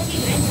用客气，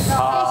里面请坐。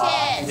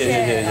谢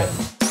谢。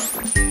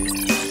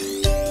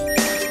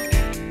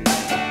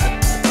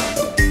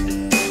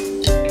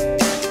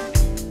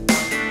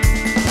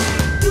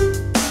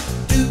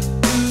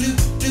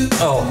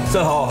哦，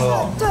这好好喝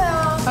哦。对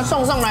啊，他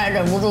送上来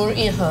忍不住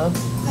一盒。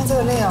看这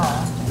个料，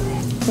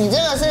你这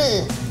个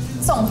是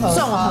综合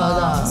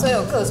的，所以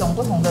有各种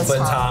不同的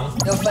肠，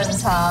有粉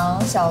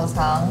肠、小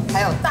肠，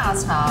还有大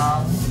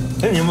肠。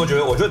你有没有觉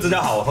得？我觉得这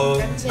家好喝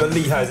跟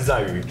厉害是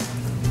在于，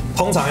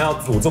通常要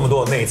煮这么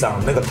多的内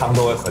脏，那个汤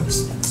都会很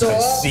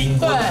腥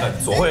或者很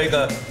浊，会有一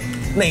个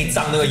内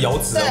脏那个油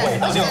脂的味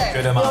道，你有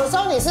觉得吗？有时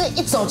候你是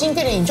一走进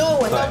店里，你就会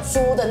闻到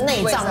猪的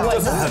内脏味，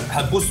就是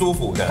很不舒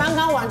服的。刚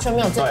刚完全没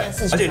有这件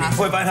事情，而且你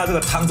会发现它这个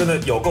汤真的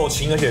有够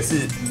清，而且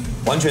是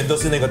完全都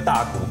是那个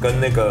大骨跟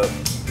那个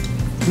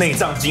内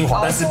脏精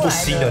华，但是不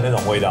腥的那种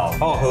味道，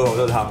好好喝哦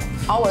这个汤。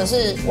好，我的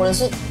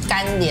是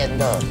干连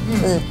的，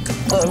是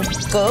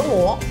隔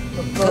膜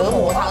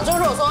汤。就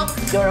如果说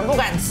有人不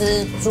敢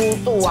吃猪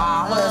肚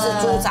啊，或者是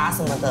猪杂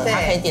什么的，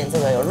他可以点这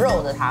个有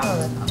肉的汤，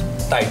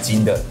带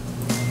筋的。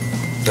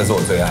这是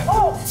我最爱。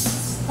哦，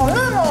好嫩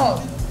哦，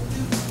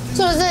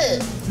是不是？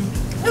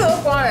因为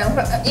刮人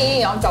会硬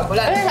然后嚼不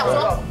烂。而且想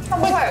说，它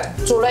会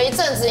煮了一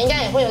阵子，应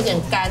该也会有点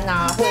干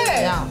啊，或者怎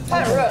么样？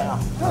太润了，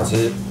好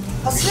吃。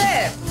好吃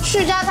哎！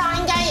续加汤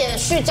应该也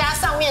续加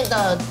上面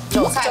的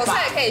韭菜吧？韭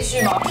菜也可以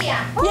续吗？也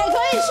可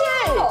以续。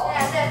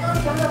对，都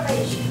全部可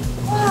以续。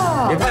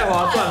哇，也太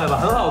划算了吧，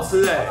很好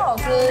吃哎。很好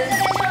吃。这边就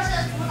是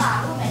猪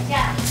脑入美酱。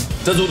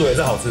这猪肚也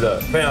是好吃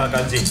的，非常的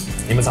干净，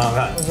你们尝尝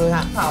看。我试试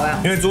看，好呀。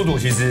因为猪肚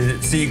其实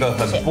是一个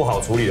很不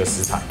好处理的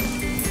食材，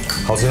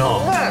好吃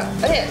哦。对，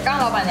而且刚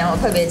刚老板娘有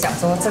特别讲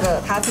说，这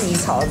个她自己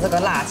炒的这个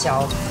辣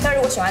椒，那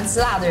如果喜欢吃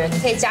辣的人，你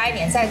可以加一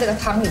点在这个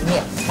汤里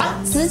面啊，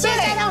直接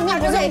在汤里面，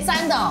不是用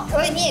沾的哦。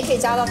所以你也可以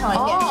加到汤里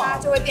面，它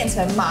就会变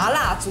成麻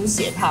辣猪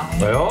血汤。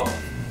哎呦，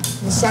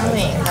很香哎，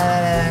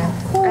来，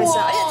开始，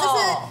而且这是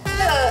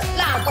那个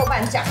辣豆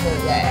瓣酱，对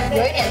不对？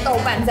有一点豆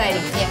瓣在里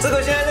面。这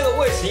个现在这个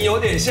味型有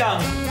点像，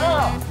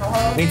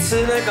你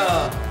吃那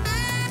个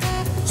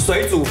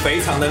水煮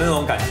肥肠的那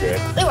种感觉。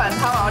一碗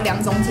汤好像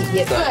2种体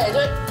验。对，就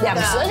2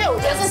吃，而且我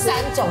觉得是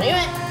3种，因为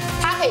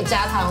它可以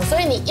加汤，所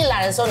以你一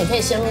来的时候，你可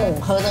以先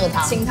猛喝那个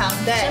汤，清汤，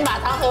对，先把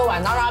汤喝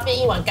完，然后让它变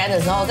一碗干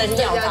的时候再去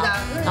舀汤，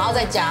然后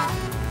再加，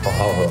好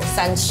喝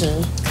，3吃，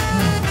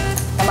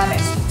台湾美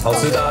食，好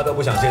吃，大家都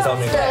不想介绍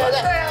面。对。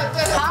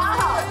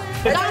好，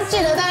刚刚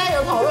记得大家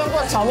有讨论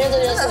过炒面这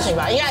件事情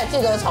吧？应该也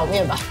记得炒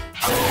面吧？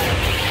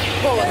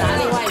如果我拿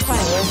另外一块，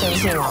你会生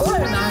气吗？不会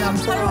拿两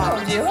块，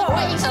不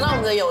会影响到我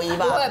们的友谊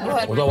吧？不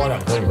会。我再挖2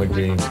颗，你会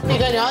介意？那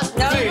个你要自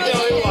己掉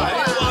一碗，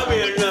挖别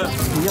人的。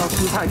不要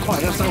吃太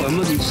快，要稍微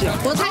焖一下。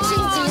我太心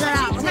急了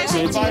啦，我太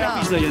心急了。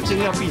闭着眼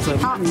睛要闭着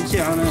焖一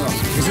下那个。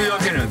你是要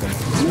骗人的？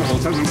我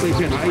常常被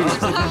骗，哪有？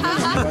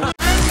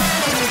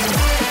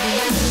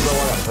再挖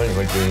2颗，你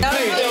会介意？自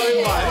己掉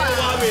一碗，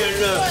挖别人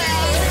的。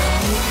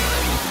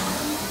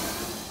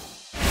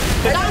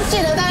刚刚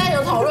记得大家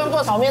有讨论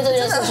过炒面这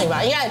件事情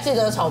吧？应该也记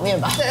得炒面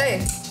吧？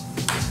对。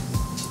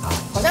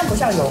好像不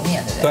像油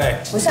面，对不对？对，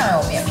不像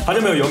油面，它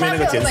就没有油面那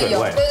个碱水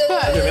味，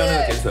对，就没有那个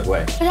碱水味。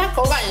而且它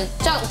口感也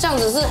这样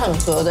子是很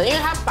合的，因为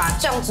它把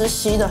酱汁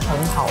吸得很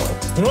好哎。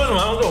你为什么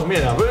要用这种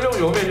面啊？不是用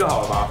油面就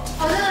好了吗？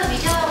这个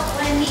比较不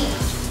会腻，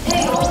因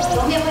为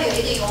油面会有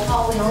一点油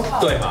泡味。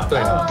对嘛，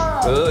那个，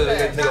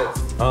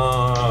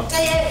那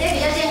也比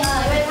较健康，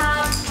因为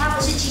它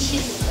不是机器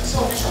煮的，是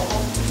我们手工。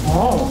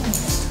哦，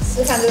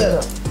是看这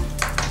个，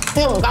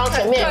因为我们刚刚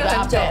前面有个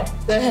阿伯，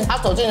对，他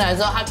走进来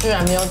之后，他居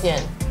然没有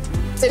点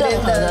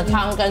任何的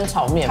汤跟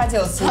炒面，他只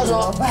有吃肉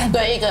豆饭，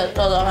对，一个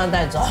肉豆饭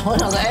带走。我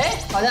想说，哎，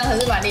好像还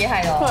是蛮厉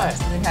害的哦。对，试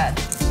试看。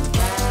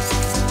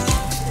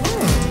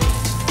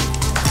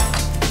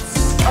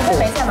这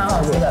梅菜蛮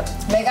好吃的，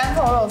梅干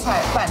扣肉菜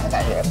饭的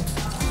感觉。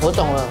我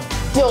懂了，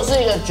又是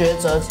一个抉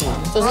择题，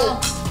就是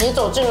你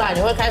走进来，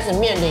你会开始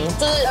面临，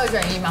就是2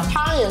选1吗？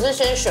汤也是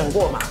先选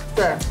过嘛，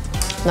对，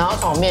然后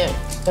炒面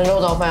跟肉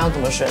豆饭要怎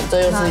么选，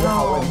这又是一个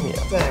好问题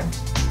了。对。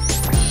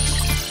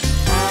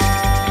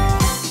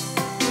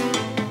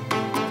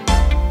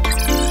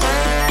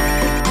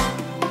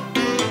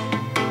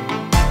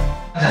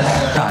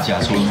大甲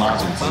除了妈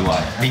祖之外，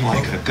另外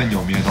一个更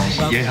有名的东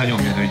西，也很有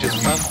名的东西就是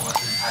芋头了。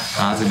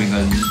它这边它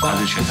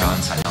是全台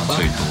湾产量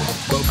最多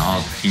的，然后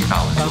听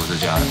大文说这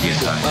家店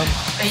在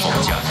逢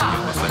甲那边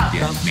有个分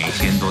店，每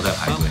天都在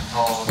排队。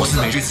我是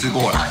没去吃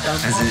过啦，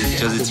但是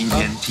就是今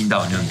天听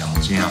到你这样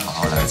讲，今天要好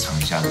好来尝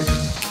一下这个，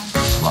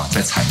好吧，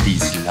在产地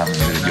吃他们这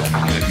个有名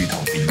的芋头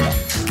冰店。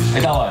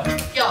哎，大文，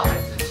有，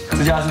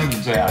这家是不是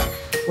你最爱？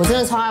我真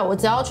的超爱，我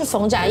只要去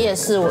逢甲夜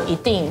市，我一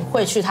定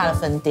会去它的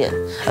分店，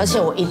而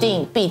且我一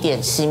定必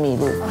点西米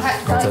露。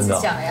他一直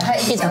讲哎，他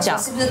一直讲，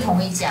是不是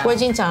同一家？我已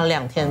经讲了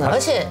2天了，而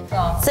且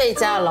这一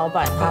家的老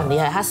板他很厉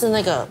害，他是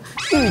那个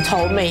芋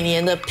头每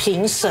年的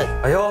评审，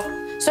哎呦，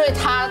所以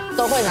他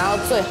都会拿到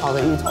最好的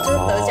芋头，就是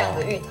得奖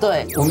的芋头。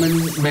对，我们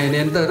每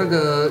年的那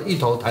个芋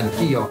头产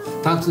季哦，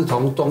它是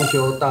从中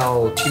秋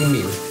到清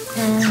明。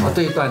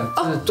这一段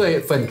是最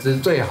粉质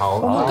最好，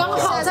我们刚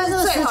好在这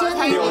个时间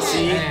里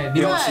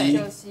丢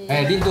席，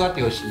哎，恁都要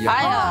丢席啊！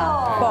哎呀，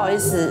不好意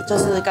思，就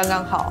是刚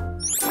刚好。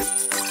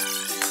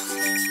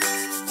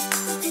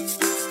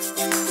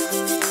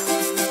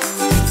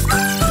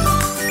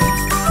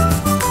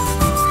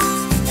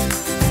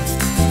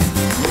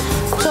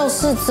就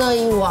是这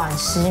一碗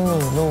西米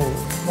露，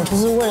我就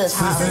是为了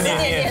它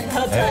念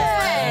的，对。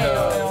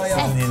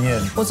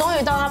我终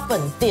于到他本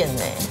店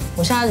哎，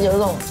我现在有一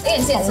种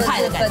澎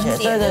湃的感觉。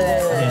对。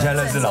你现在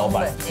认识老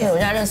板？对，我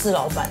现在认识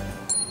老板。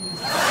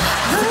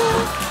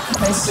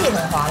很细很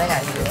滑的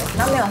感觉，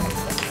它没有很甜。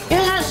因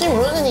为它的西米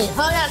露是你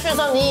喝下去的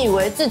时候，你以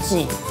为自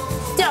己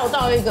掉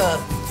到一个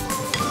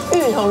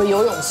芋头的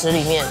游泳池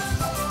里面，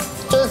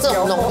就是这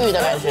种浓郁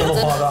的感觉，真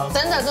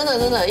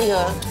的一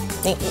个，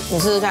你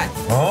试试看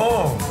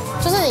哦，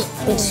就是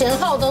你前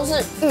后都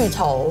是芋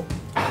头，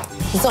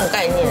是这种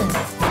概念。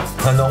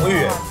很浓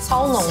郁，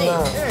超浓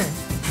的，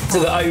这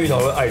个爱芋头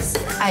会爱死，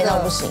爱到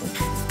不行。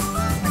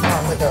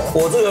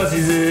我这个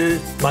其实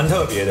蛮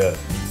特别的，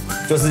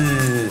就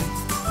是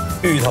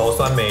芋头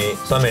酸梅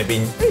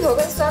冰。芋头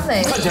跟酸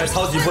梅看起来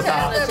超级不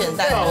搭，简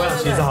单。但我想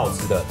其实是好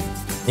吃的。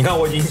你看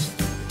我已经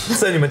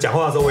趁你们讲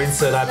话的时候，我已经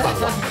吃了大概半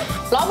碗。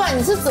老板，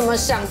你是怎么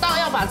想到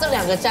要把这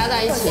2个加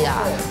在一起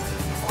啊？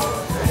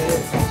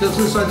就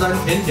是酸酸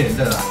甜甜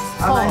的啦。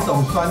那一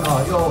种酸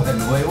哦，又很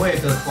微微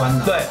的酸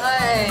了。对，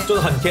就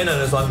是很天然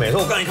的酸梅。所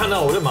以我刚一看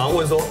到，我就马上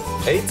问说，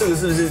哎，这个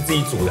是不是自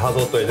己煮的？他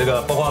说对，这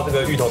个包括这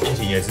个芋头冰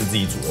淇淋也是自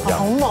己煮的，这样。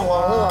好猛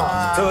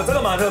哦，这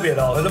个蛮特别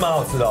的哦，可是蛮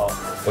好吃的哦，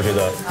我觉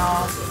得。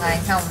好，来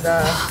看我们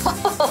的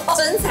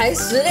真材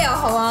实料，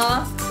好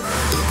吗？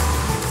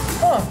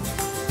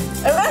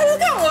没关系，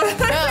看我的。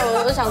没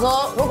有，我想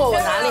说，如果我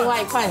拿另外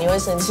一块，你会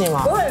生气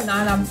吗？不会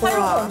拿，不会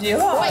恐惧，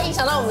不会影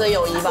响到我们的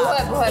友谊吧？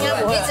不会，应该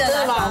不会，你只能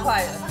拿小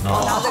块的。然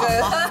后这个，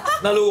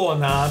那如果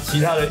拿其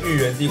他的芋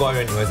圆、地瓜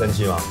圆，你会生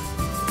气吗？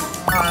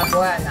啊，不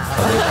会拿。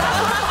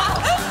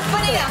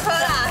分你2颗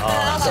啦。而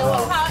且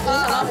我怕影响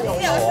到友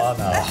谊。我要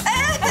拿。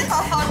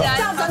好，这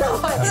样真的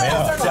会，没有，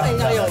这样影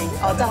响友谊。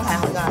哦，这样还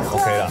好，这样还好。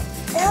 OK 了。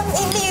哎，他们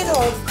印地芋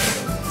头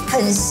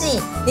很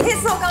细，你可以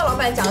吃到刚刚老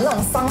板讲的那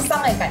种桑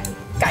桑的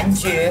感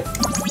觉，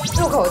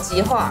入口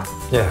即化。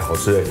耶，好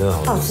吃哎，真的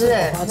好吃。好吃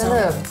哎，真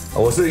的。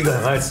我是一个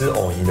很爱吃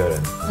藕泥的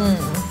人，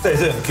这也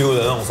是很 Q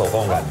的那种手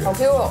工感觉。好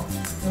Q 哦，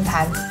很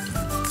弹。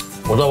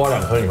我再挖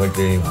2颗，你会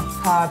介意吗？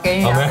好，给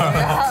你。没有。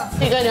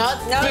一哥，你要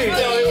自己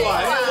掉一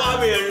碗，又挖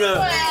别人的。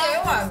对，有一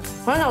碗。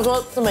我想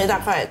说，这么一大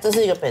块，这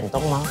是一个扁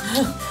冬吗？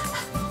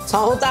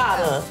超大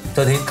的。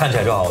这听看起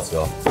来就好好吃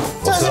哦。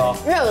这是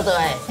热的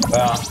哎。对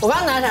啊。我刚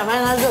刚拿起来发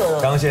现它热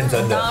了。刚现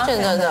蒸的。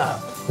现蒸的。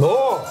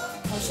哦。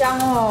好香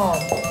哦。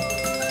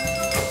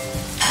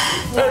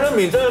哎，这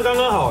米真的刚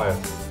刚好哎。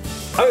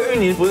还有芋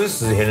泥不是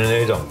死甜的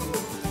那一种，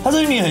它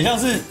这芋泥很像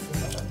是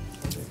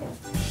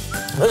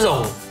那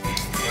种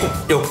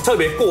有特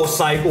别过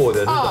筛过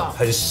的那种，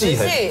很细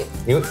很。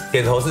你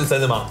点头是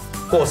真的吗？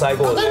过筛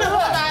过的。真的过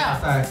筛啊？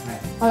哎，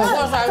过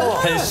筛过。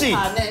很细。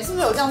是不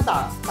是有这样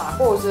打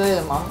过之类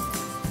的吗？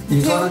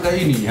你说那个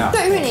芋泥啊？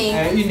对，芋泥。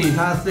哎，芋泥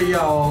它是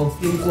要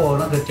经过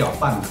那个搅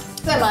拌的。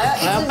对嘛，要一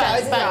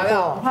直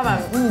搅，它把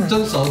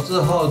蒸熟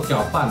之后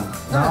搅拌，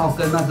然后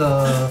跟那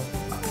个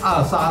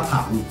2砂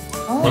糖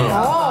，2砂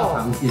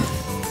糖进，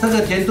这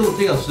个甜度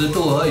只有10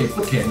度而已，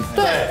不甜。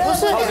对，不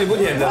是超级不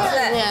甜的，不很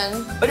甜。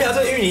而且它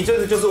这芋泥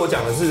就是我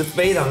讲的是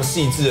非常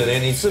细致的那，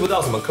你吃不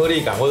到什么颗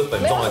粒感或者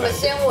粉状的感觉，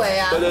纤维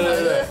啊，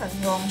对，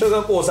就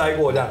跟过筛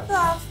过这样。对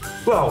啊，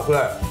不好吃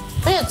哎。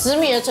而且紫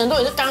米的程度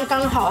也是刚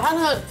刚好，它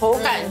那个口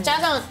感加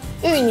上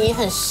芋泥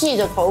很细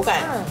的口感，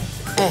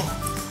哎，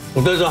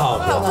你对这好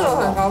好吃，这个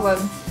很高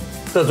分，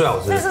这最好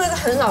吃。但是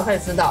很少可以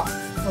吃到，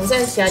我们现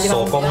在其他地方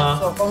手工啊，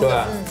手工对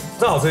啊，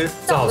这好吃，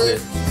这好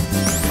吃。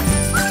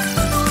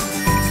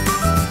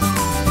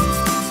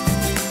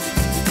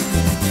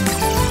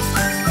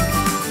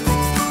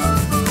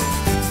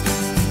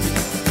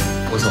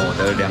为什么我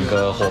的2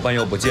个伙伴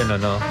又不见了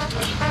呢？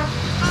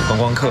观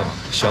光客嘛，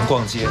喜欢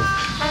逛街。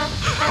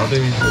好，对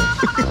面是。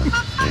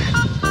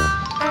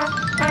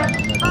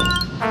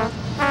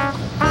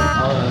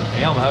等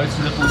一下我们还会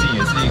吃的附近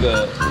也是一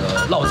个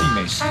绕境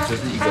美食，就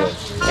是一个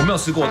我没有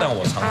吃过，但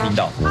我常听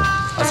到，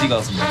它是一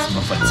个什么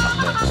粉肠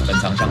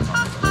香肠那种。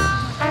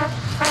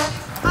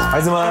孩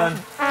子们，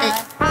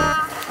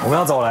我们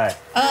要走嘞，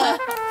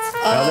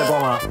还要再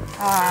逛吗？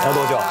要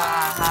多久？5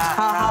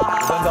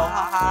分钟。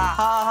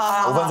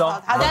好，5分钟。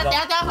好，等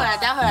下回来，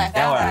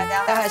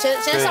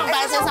先上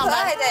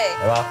班，来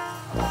吧。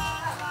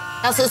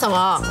要吃什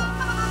么？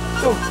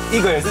就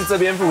一个也是这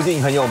边附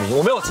近很有名，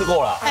我没有吃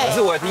过啦，可是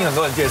我也听很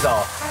多人介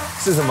绍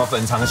是什么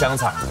粉肠香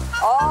肠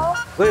哦，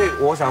所以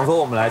我想说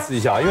我们来试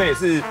一下，因为也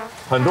是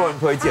很多人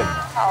推荐的。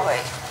好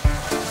诶，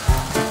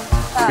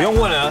不用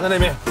问了啊，在那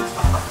边。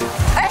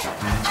哎，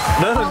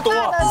人很多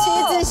啊。旗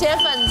子写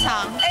粉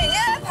肠，哎，你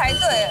现在排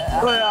队了。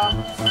对啊，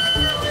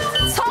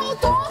超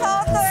多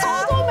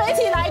媒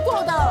体来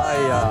过的。哎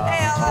呀，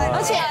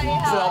而且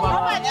老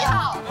板你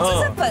好，这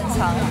是粉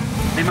肠。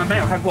你们没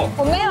有看过？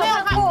我没有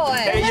看过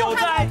哎，有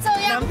在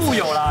南部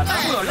有啦，南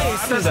部有类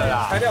似的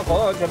啦，材料口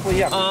味完全不一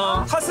样。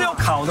它是用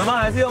烤的吗？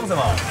还是用什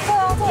么？对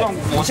啊，用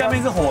我下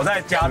面是火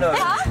在加热。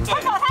他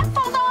把它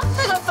放到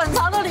这个粉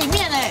肠的里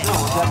面哎。我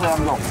家这样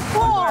弄。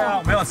对啊，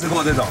我没有吃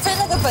过这种。所以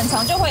那个粉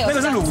肠就会有那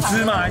个是卤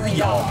汁吗？还是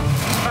油？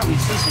让你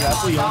吃起来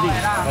不油腻。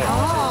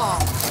哦。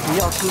不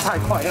要吃太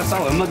快，要稍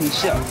微焖一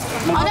下。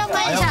好，要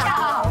焖一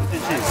下。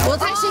我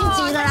太心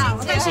急了啦，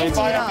我太心急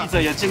了。闭着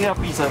眼睛要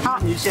闭着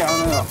焖一下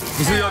那个。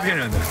你是不是要骗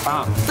人的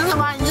啊？真的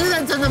吗？你是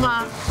认真的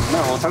吗？那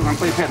我常常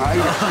被骗啊！我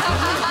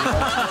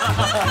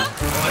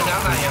们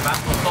羊奶也蛮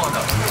不错的，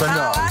真的。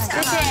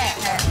谢谢。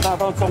那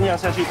都中药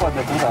下去灌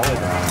的古早味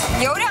的。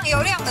油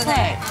亮的呢。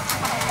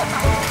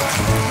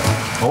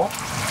哦。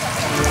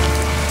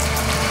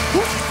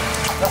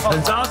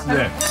很扎实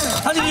哎，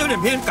它其实有点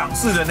偏港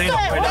式的那种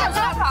味道。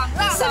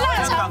是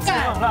腊肠感，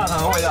那种腊肠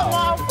的味道。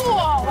好酷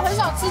哦，我很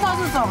少吃到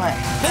这种哎。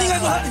那应该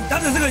说它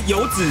的这个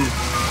油脂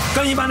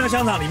跟一般的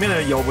香肠里面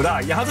的油不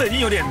大一样，它这已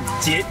经有点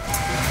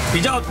比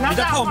较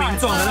透明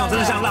状的那种，真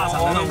的像腊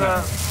肠的那种。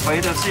肥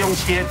的是用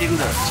切丁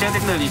的，切丁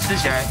的你吃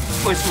起来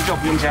味素就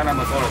不用加那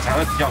么多了，才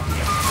会比较甜。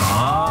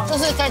啊，就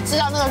是可以吃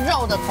到那个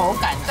肉的口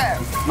感。对，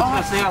这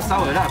个是要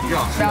稍微辣比较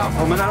好吃啊。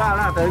我们的辣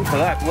的很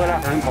可爱，不会辣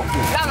的很恐怖。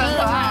辣的很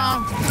可爱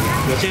啊。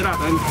有些辣的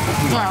很恐怖。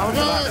对，我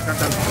就是刚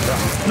刚好的。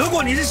如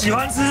果你是喜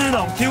欢吃那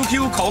种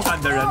QQ 口感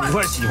的人，你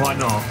会喜欢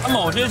哦。它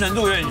某些程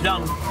度有点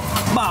像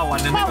霸王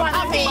的那个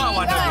皮，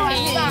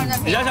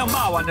比较像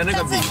霸王的那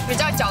个皮，比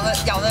较咬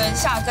的人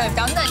下对比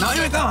较嫩。然后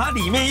因为刚好它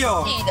里面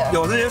又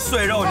有这些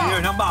碎肉，有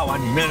点像霸王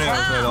里面那个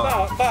碎肉。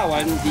霸王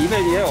里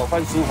面也有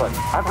番薯粉，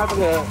它这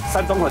个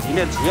3种粉里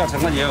面主要成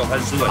分也有番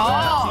薯粉，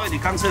所以你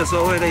刚吃的时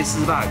候会类似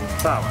霸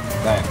王。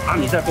对，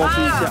你再多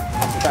吃一下。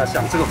太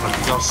像，这个粉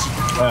比较细，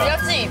比较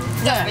细，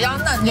对，比较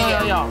嫩。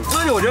有。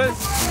而且我觉得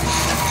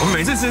我们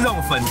每次吃这种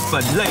粉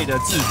类的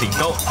制品，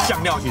都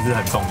酱料其实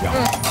很重要。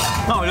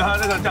那我觉得它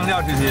这个酱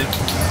料其实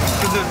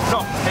就是这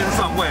种偏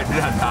蒜味，其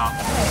实很搭。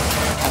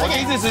我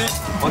第一次吃，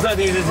我真的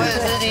第一次吃。我也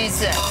是第一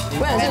次，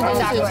我也是第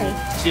一次吃。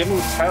节目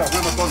才有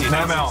那么多年，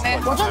没有，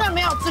我真的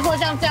没有吃过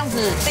像这样子，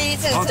第一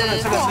次吃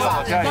做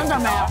法，真的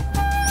没有。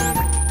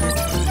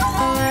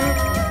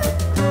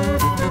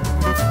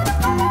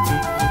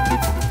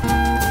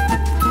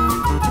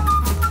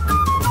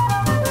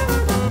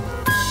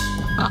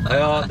哎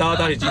呦，大家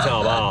搭起机场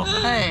好不好？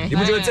哎，你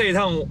不觉得这一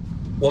趟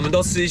我们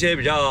都吃一些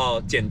比较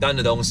简单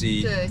的东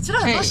西？对，吃了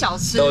很多小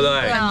吃，对不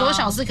对？很多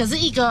小吃，可是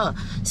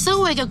身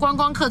为一个观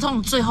光客，通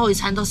常最后一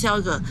餐都是要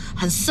一个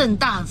很盛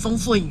大、很丰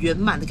富、很圆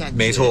满的感觉。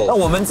没错。那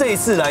我们这一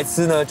次来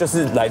吃呢，就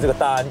是来这个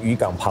大安渔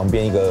港旁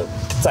边一个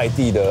在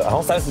地的，然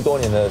后30多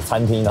年的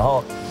餐厅，然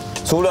后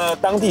除了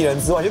当地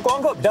人之外，其实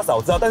观光客比较少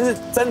知道，但是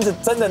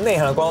真的内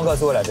行的观光客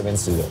是会来这边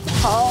吃的。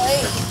好，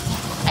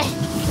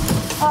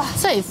哇，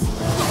这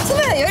真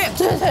的有点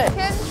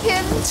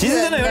偏，其实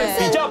真的有点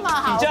比较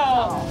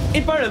一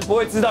般人不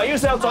会知道，因为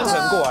是要专程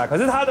过来。可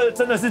是它的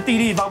真的是地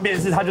利方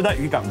便，是它就在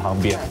渔港旁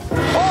边。你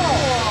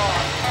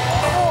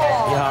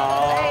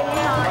好，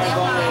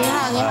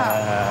你好。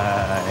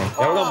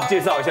要不跟我们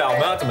介绍一下，我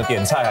们要怎么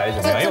点菜还是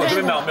怎么样？因为我这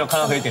边没有看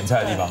到可以点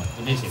菜的地方。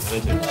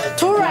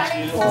突然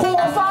火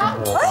房啊！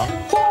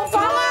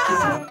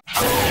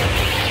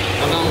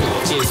刚刚我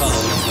介绍的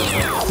那个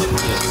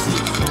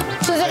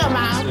是这个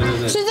吗？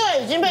是这个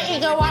已经被一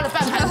哥挖了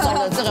半盘走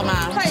的这个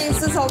吗？他已经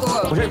吃超多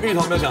了。我觉得芋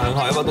头没有讲很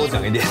好，要不要多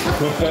讲一点？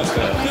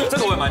这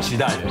个我也蛮期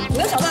待的。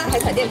没有想到海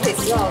产店可以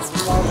吃到什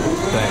么？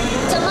对。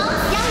怎么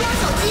摇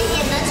手机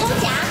也能抽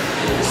奖？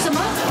什么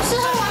吃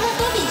喝玩乐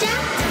都比价？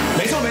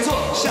没错，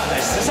下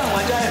载时尚玩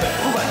家 app，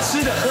 不管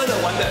吃的、喝的、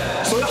玩的，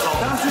所有好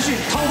康资讯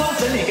通通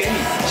整理给你。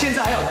现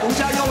在还有独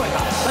家优惠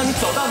卡，让你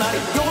走到哪里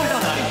优惠到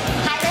哪里，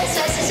还能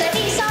随时随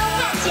地收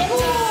看节目，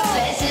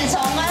随时重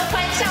温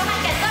欢笑和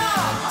感动。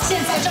现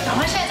在就赶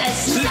快下载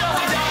时尚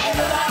玩家 app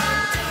吧！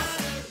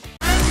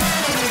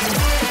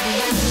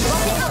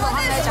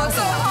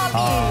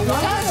我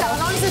刚刚讲的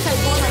东西是可以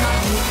播的吗？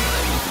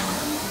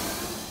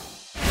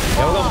你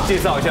要跟我们介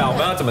绍一下，我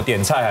们要怎么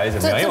点菜还是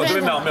怎么样？因为我这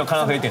边没有看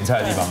到可以点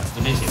菜的地方。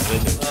这边请。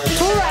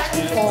突然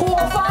火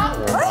房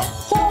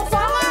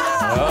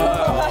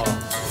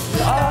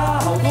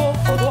啊！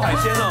好多海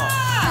鲜哦！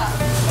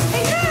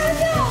你看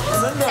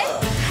真的。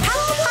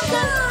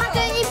它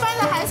跟一般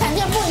的海产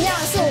店不一样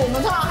的是，我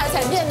们通常海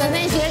产店的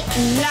那些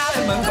鱼啊，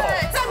在门口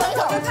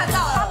就看到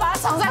了，他把它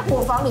藏在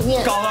伙房里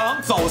面，搞得好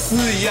像走私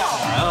一样。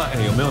然后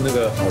有没有那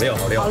个好料？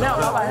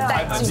老板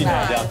带进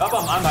来这样，他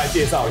帮我们安排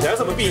介绍一下有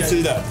什么必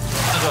吃的。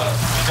这个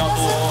比较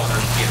多人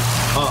点。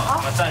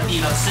我们在地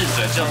的赤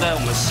水只有在我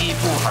们西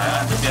部海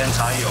岸这边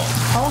才有，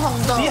红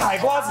的，比海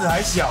瓜子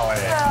还小哎。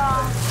对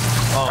啊。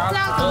这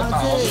样可薄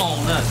肉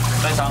嫩，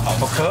非常好。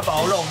可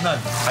薄肉嫩，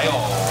还有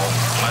我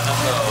们那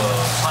个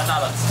川大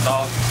的紫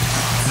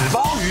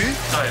鲍鱼，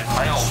对，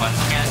还有我们这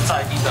边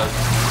在地的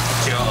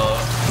酒鹅。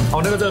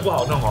那个真的不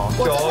好弄哦，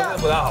酒鹅真的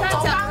不太好弄。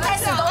我刚开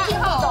始都听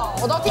不懂，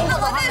我都听不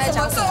懂他在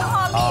讲什么。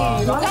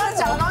我刚刚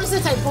讲的东西是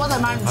可以播的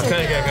吗？你确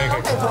定？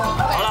可以播。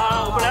好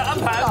了，我们来安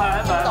排。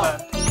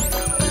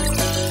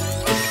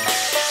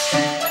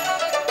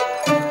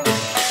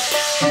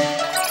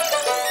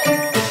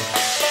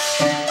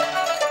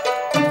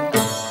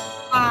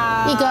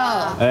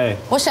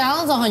我想要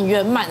那种很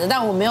圆满的，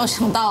但我没有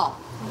想到，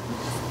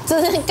这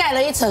是盖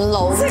了一层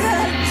楼。这个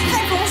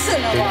太丰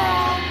盛了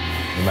吧？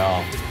有没有？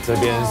这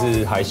边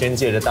是海鲜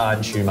界的大安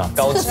区嘛，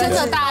高级的。这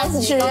个大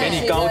安区，给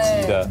你高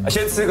级的。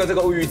先吃个这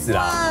个乌鱼子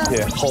啦，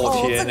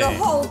厚切这个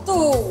厚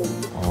度。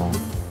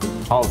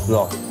好好吃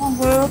哦。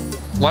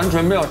完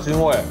全没有腥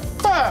味。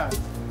对。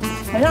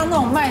很像那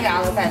种麦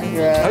芽的感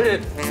觉，而且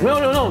没有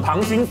那种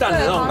溏心蛋的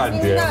那种感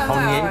觉，好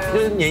黏，就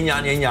是黏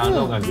牙的那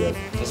种感觉。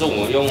可是我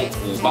们用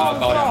58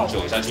高粱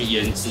酒下去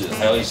腌制，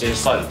还有一些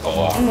蒜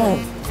头啊，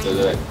对不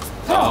对？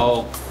然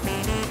后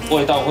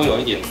味道会有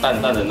一点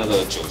淡淡的那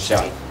个酒香。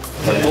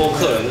很多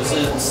客人就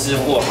是吃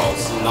过好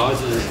吃，然后一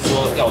直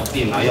说要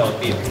订，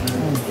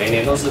每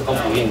年都是供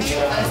不应求。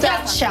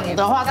要抢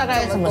的话，大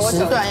概什么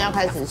时段要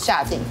开始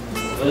下订？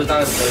就是大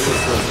概12月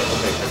初的时候都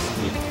可以开始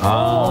订。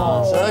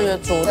12月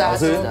初大家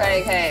可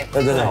以，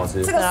那真的好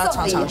吃。这个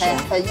送礼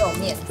很有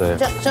面。对，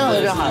这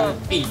个就好了。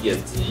必点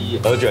之一，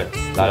鹅卷，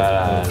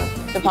来，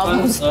就抛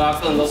出去。鹅啊，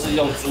更都是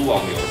用猪网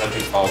油下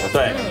去包的，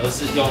对，而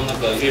是用那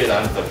个越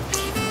南粉皮，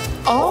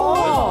不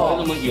会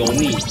那么油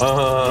腻。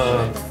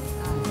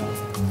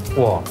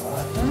哇，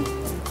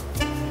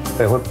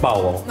会爆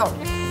哦！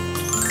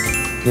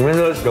里面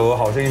这个鹅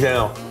好新鲜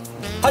哦，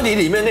它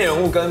里面内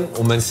容物跟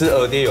我们吃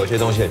鹅爹有些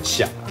东西很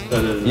像，对，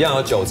一样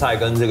有韭菜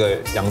跟这个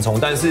洋葱，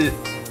但是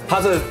它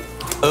这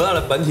鹅啊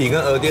的本体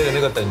跟鹅爹的那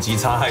个等级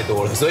差太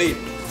多了，所以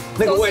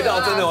那个味道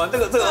真的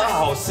这个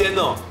好鲜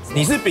哦。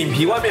你是饼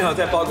皮外面还有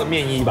再包个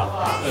面衣吧？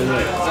对，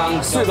这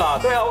样是吧？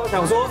对啊，我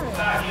想说，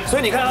所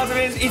以你看它这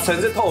边一层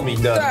是透明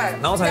的，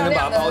然后才能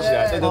把它包起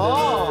来。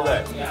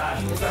对，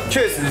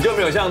确实就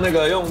没有像那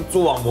个用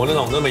蛛网膜那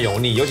种那么油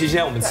腻，尤其现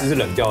在我们吃是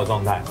冷掉的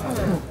状态，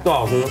都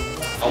好吃。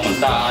我们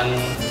大安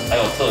还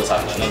有特产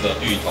的那个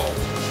芋头，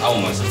我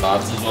们是把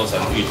它制作成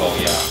芋头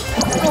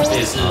鸭，这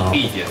也是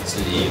必点之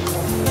一。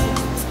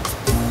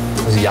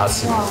这是鸭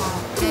翅。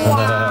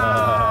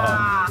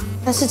哇！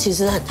但是其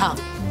实很烫。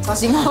小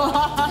心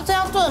哦！这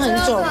要炖很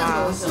久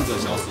吗？4个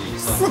小时以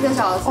上。4个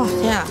小时。哇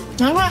天啊！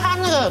难怪它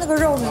那个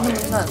肉能那么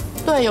嫩。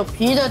对，有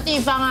皮的地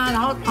方啊，然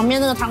后旁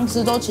边那个汤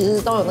汁其实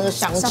都有那个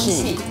香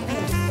气。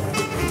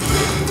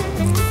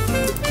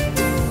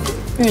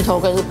芋头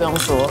更是不用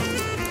说，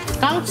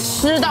刚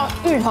吃到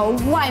芋头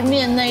外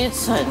面那一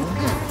层，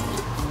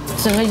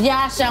整个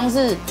鸭香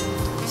是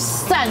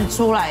散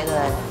出来的，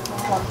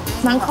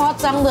蛮夸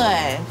张的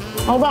哎。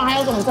老板还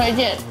有什么推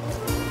荐？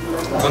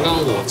刚刚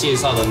我介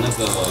绍的那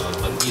个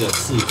本地的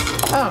刺骨，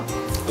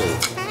对，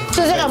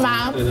是这个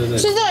吗？对，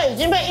是这个已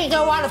经被一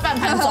哥挖了半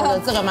盘走的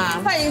这个吗？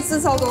他已经吃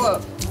超多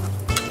了。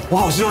我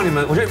好希望你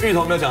们，我觉得芋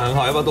头没有讲很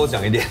好，要不要多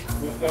讲一点？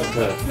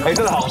对，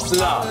这个好吃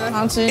啊，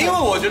好吃。因为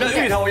我觉得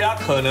芋头鸭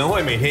可能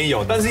会每天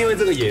有，但是因为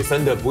这个野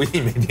生的不一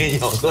定每天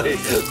有，所以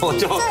我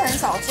就这很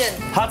少见。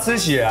它吃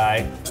起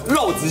来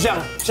肉质像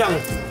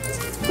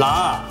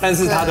辣，但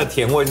是它的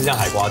甜味是像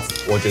海瓜子，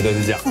我觉得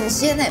是这样。很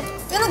鲜哎，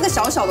因为那个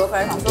小小的，我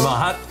本来想说，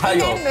它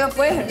有不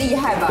会很厉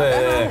害吧？对，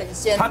它很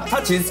鲜。它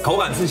其实口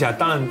感吃起来，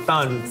当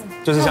然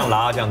就是像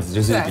辣这样子，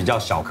就是比较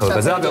小颗，可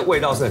是它的味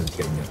道是很甜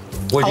的。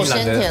我已经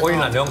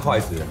懒得用筷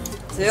子了，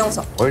直接用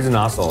手。我一直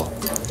拿手，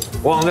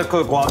我好像在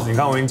嗑瓜子，你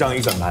看我已经这样一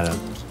整盘了。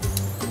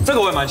这个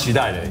我也蛮期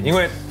待的，因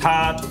为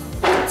它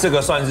这个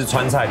算是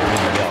川菜里面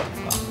的料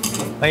理吧。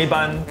那一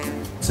般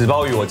纸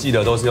包鱼我记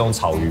得都是用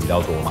草鱼比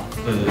较多嘛。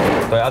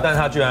对啊，但是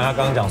他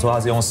刚刚讲说他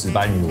是用石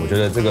斑鱼，我觉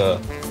得这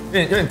个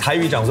有点台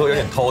语讲说有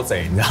点偷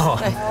贼，你知道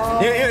吗？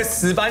因为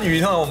石斑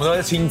鱼通常我们都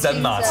是清蒸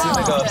嘛，吃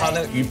那个它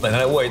那个鱼本来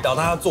的味道，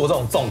但它做这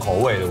种重口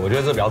味的，我觉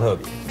得这比较特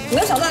别。没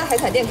有想到海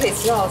产店可以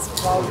吃到纸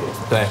包鱼。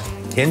对，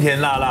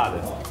甜辣的，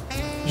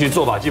其实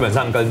做法基本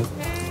上跟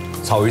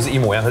草鱼是一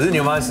模一样，可是你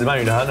有发现石斑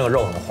鱼的它那个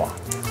肉很滑，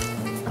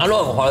它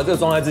肉很滑的这个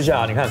状态之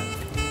下，你看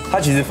它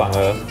其实反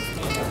而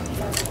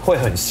会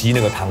很吸那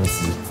个汤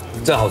汁，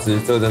这好吃，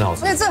这个真的好吃。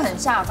所以这很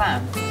下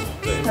饭。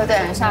对，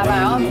很下饭。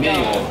然后里面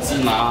有芝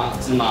麻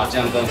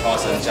酱跟花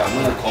生酱，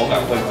那个口感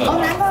会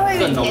难怪会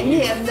有点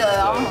甜的，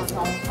然后很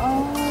浓。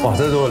哇，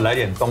这如果来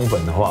点冬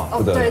粉的话，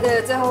不得了。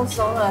对，最后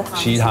收了汤。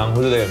稀汤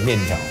或者那个面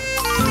条。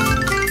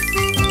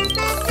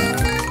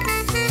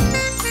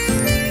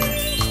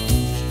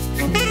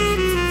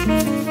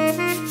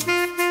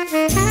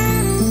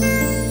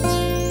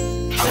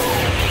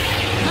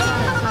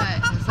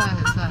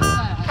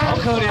好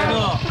可怜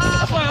哦，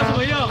帅有什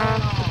么用？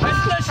还是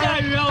在下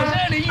雨啊！我现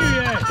在淋雨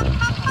哎。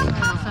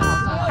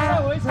要再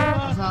围城吗？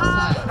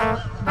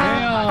没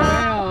有。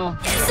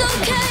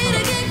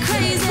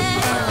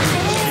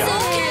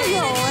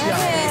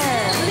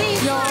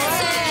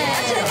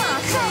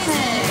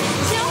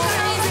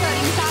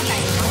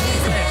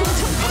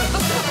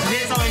今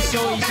天稍微修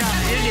一下，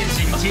今天脸型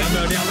清的，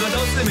两个都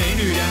是美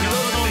女，两个都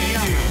是美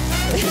女。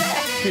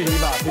去你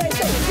吧！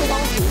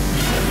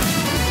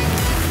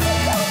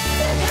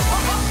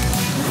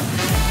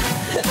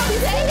你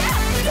等一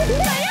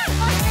下，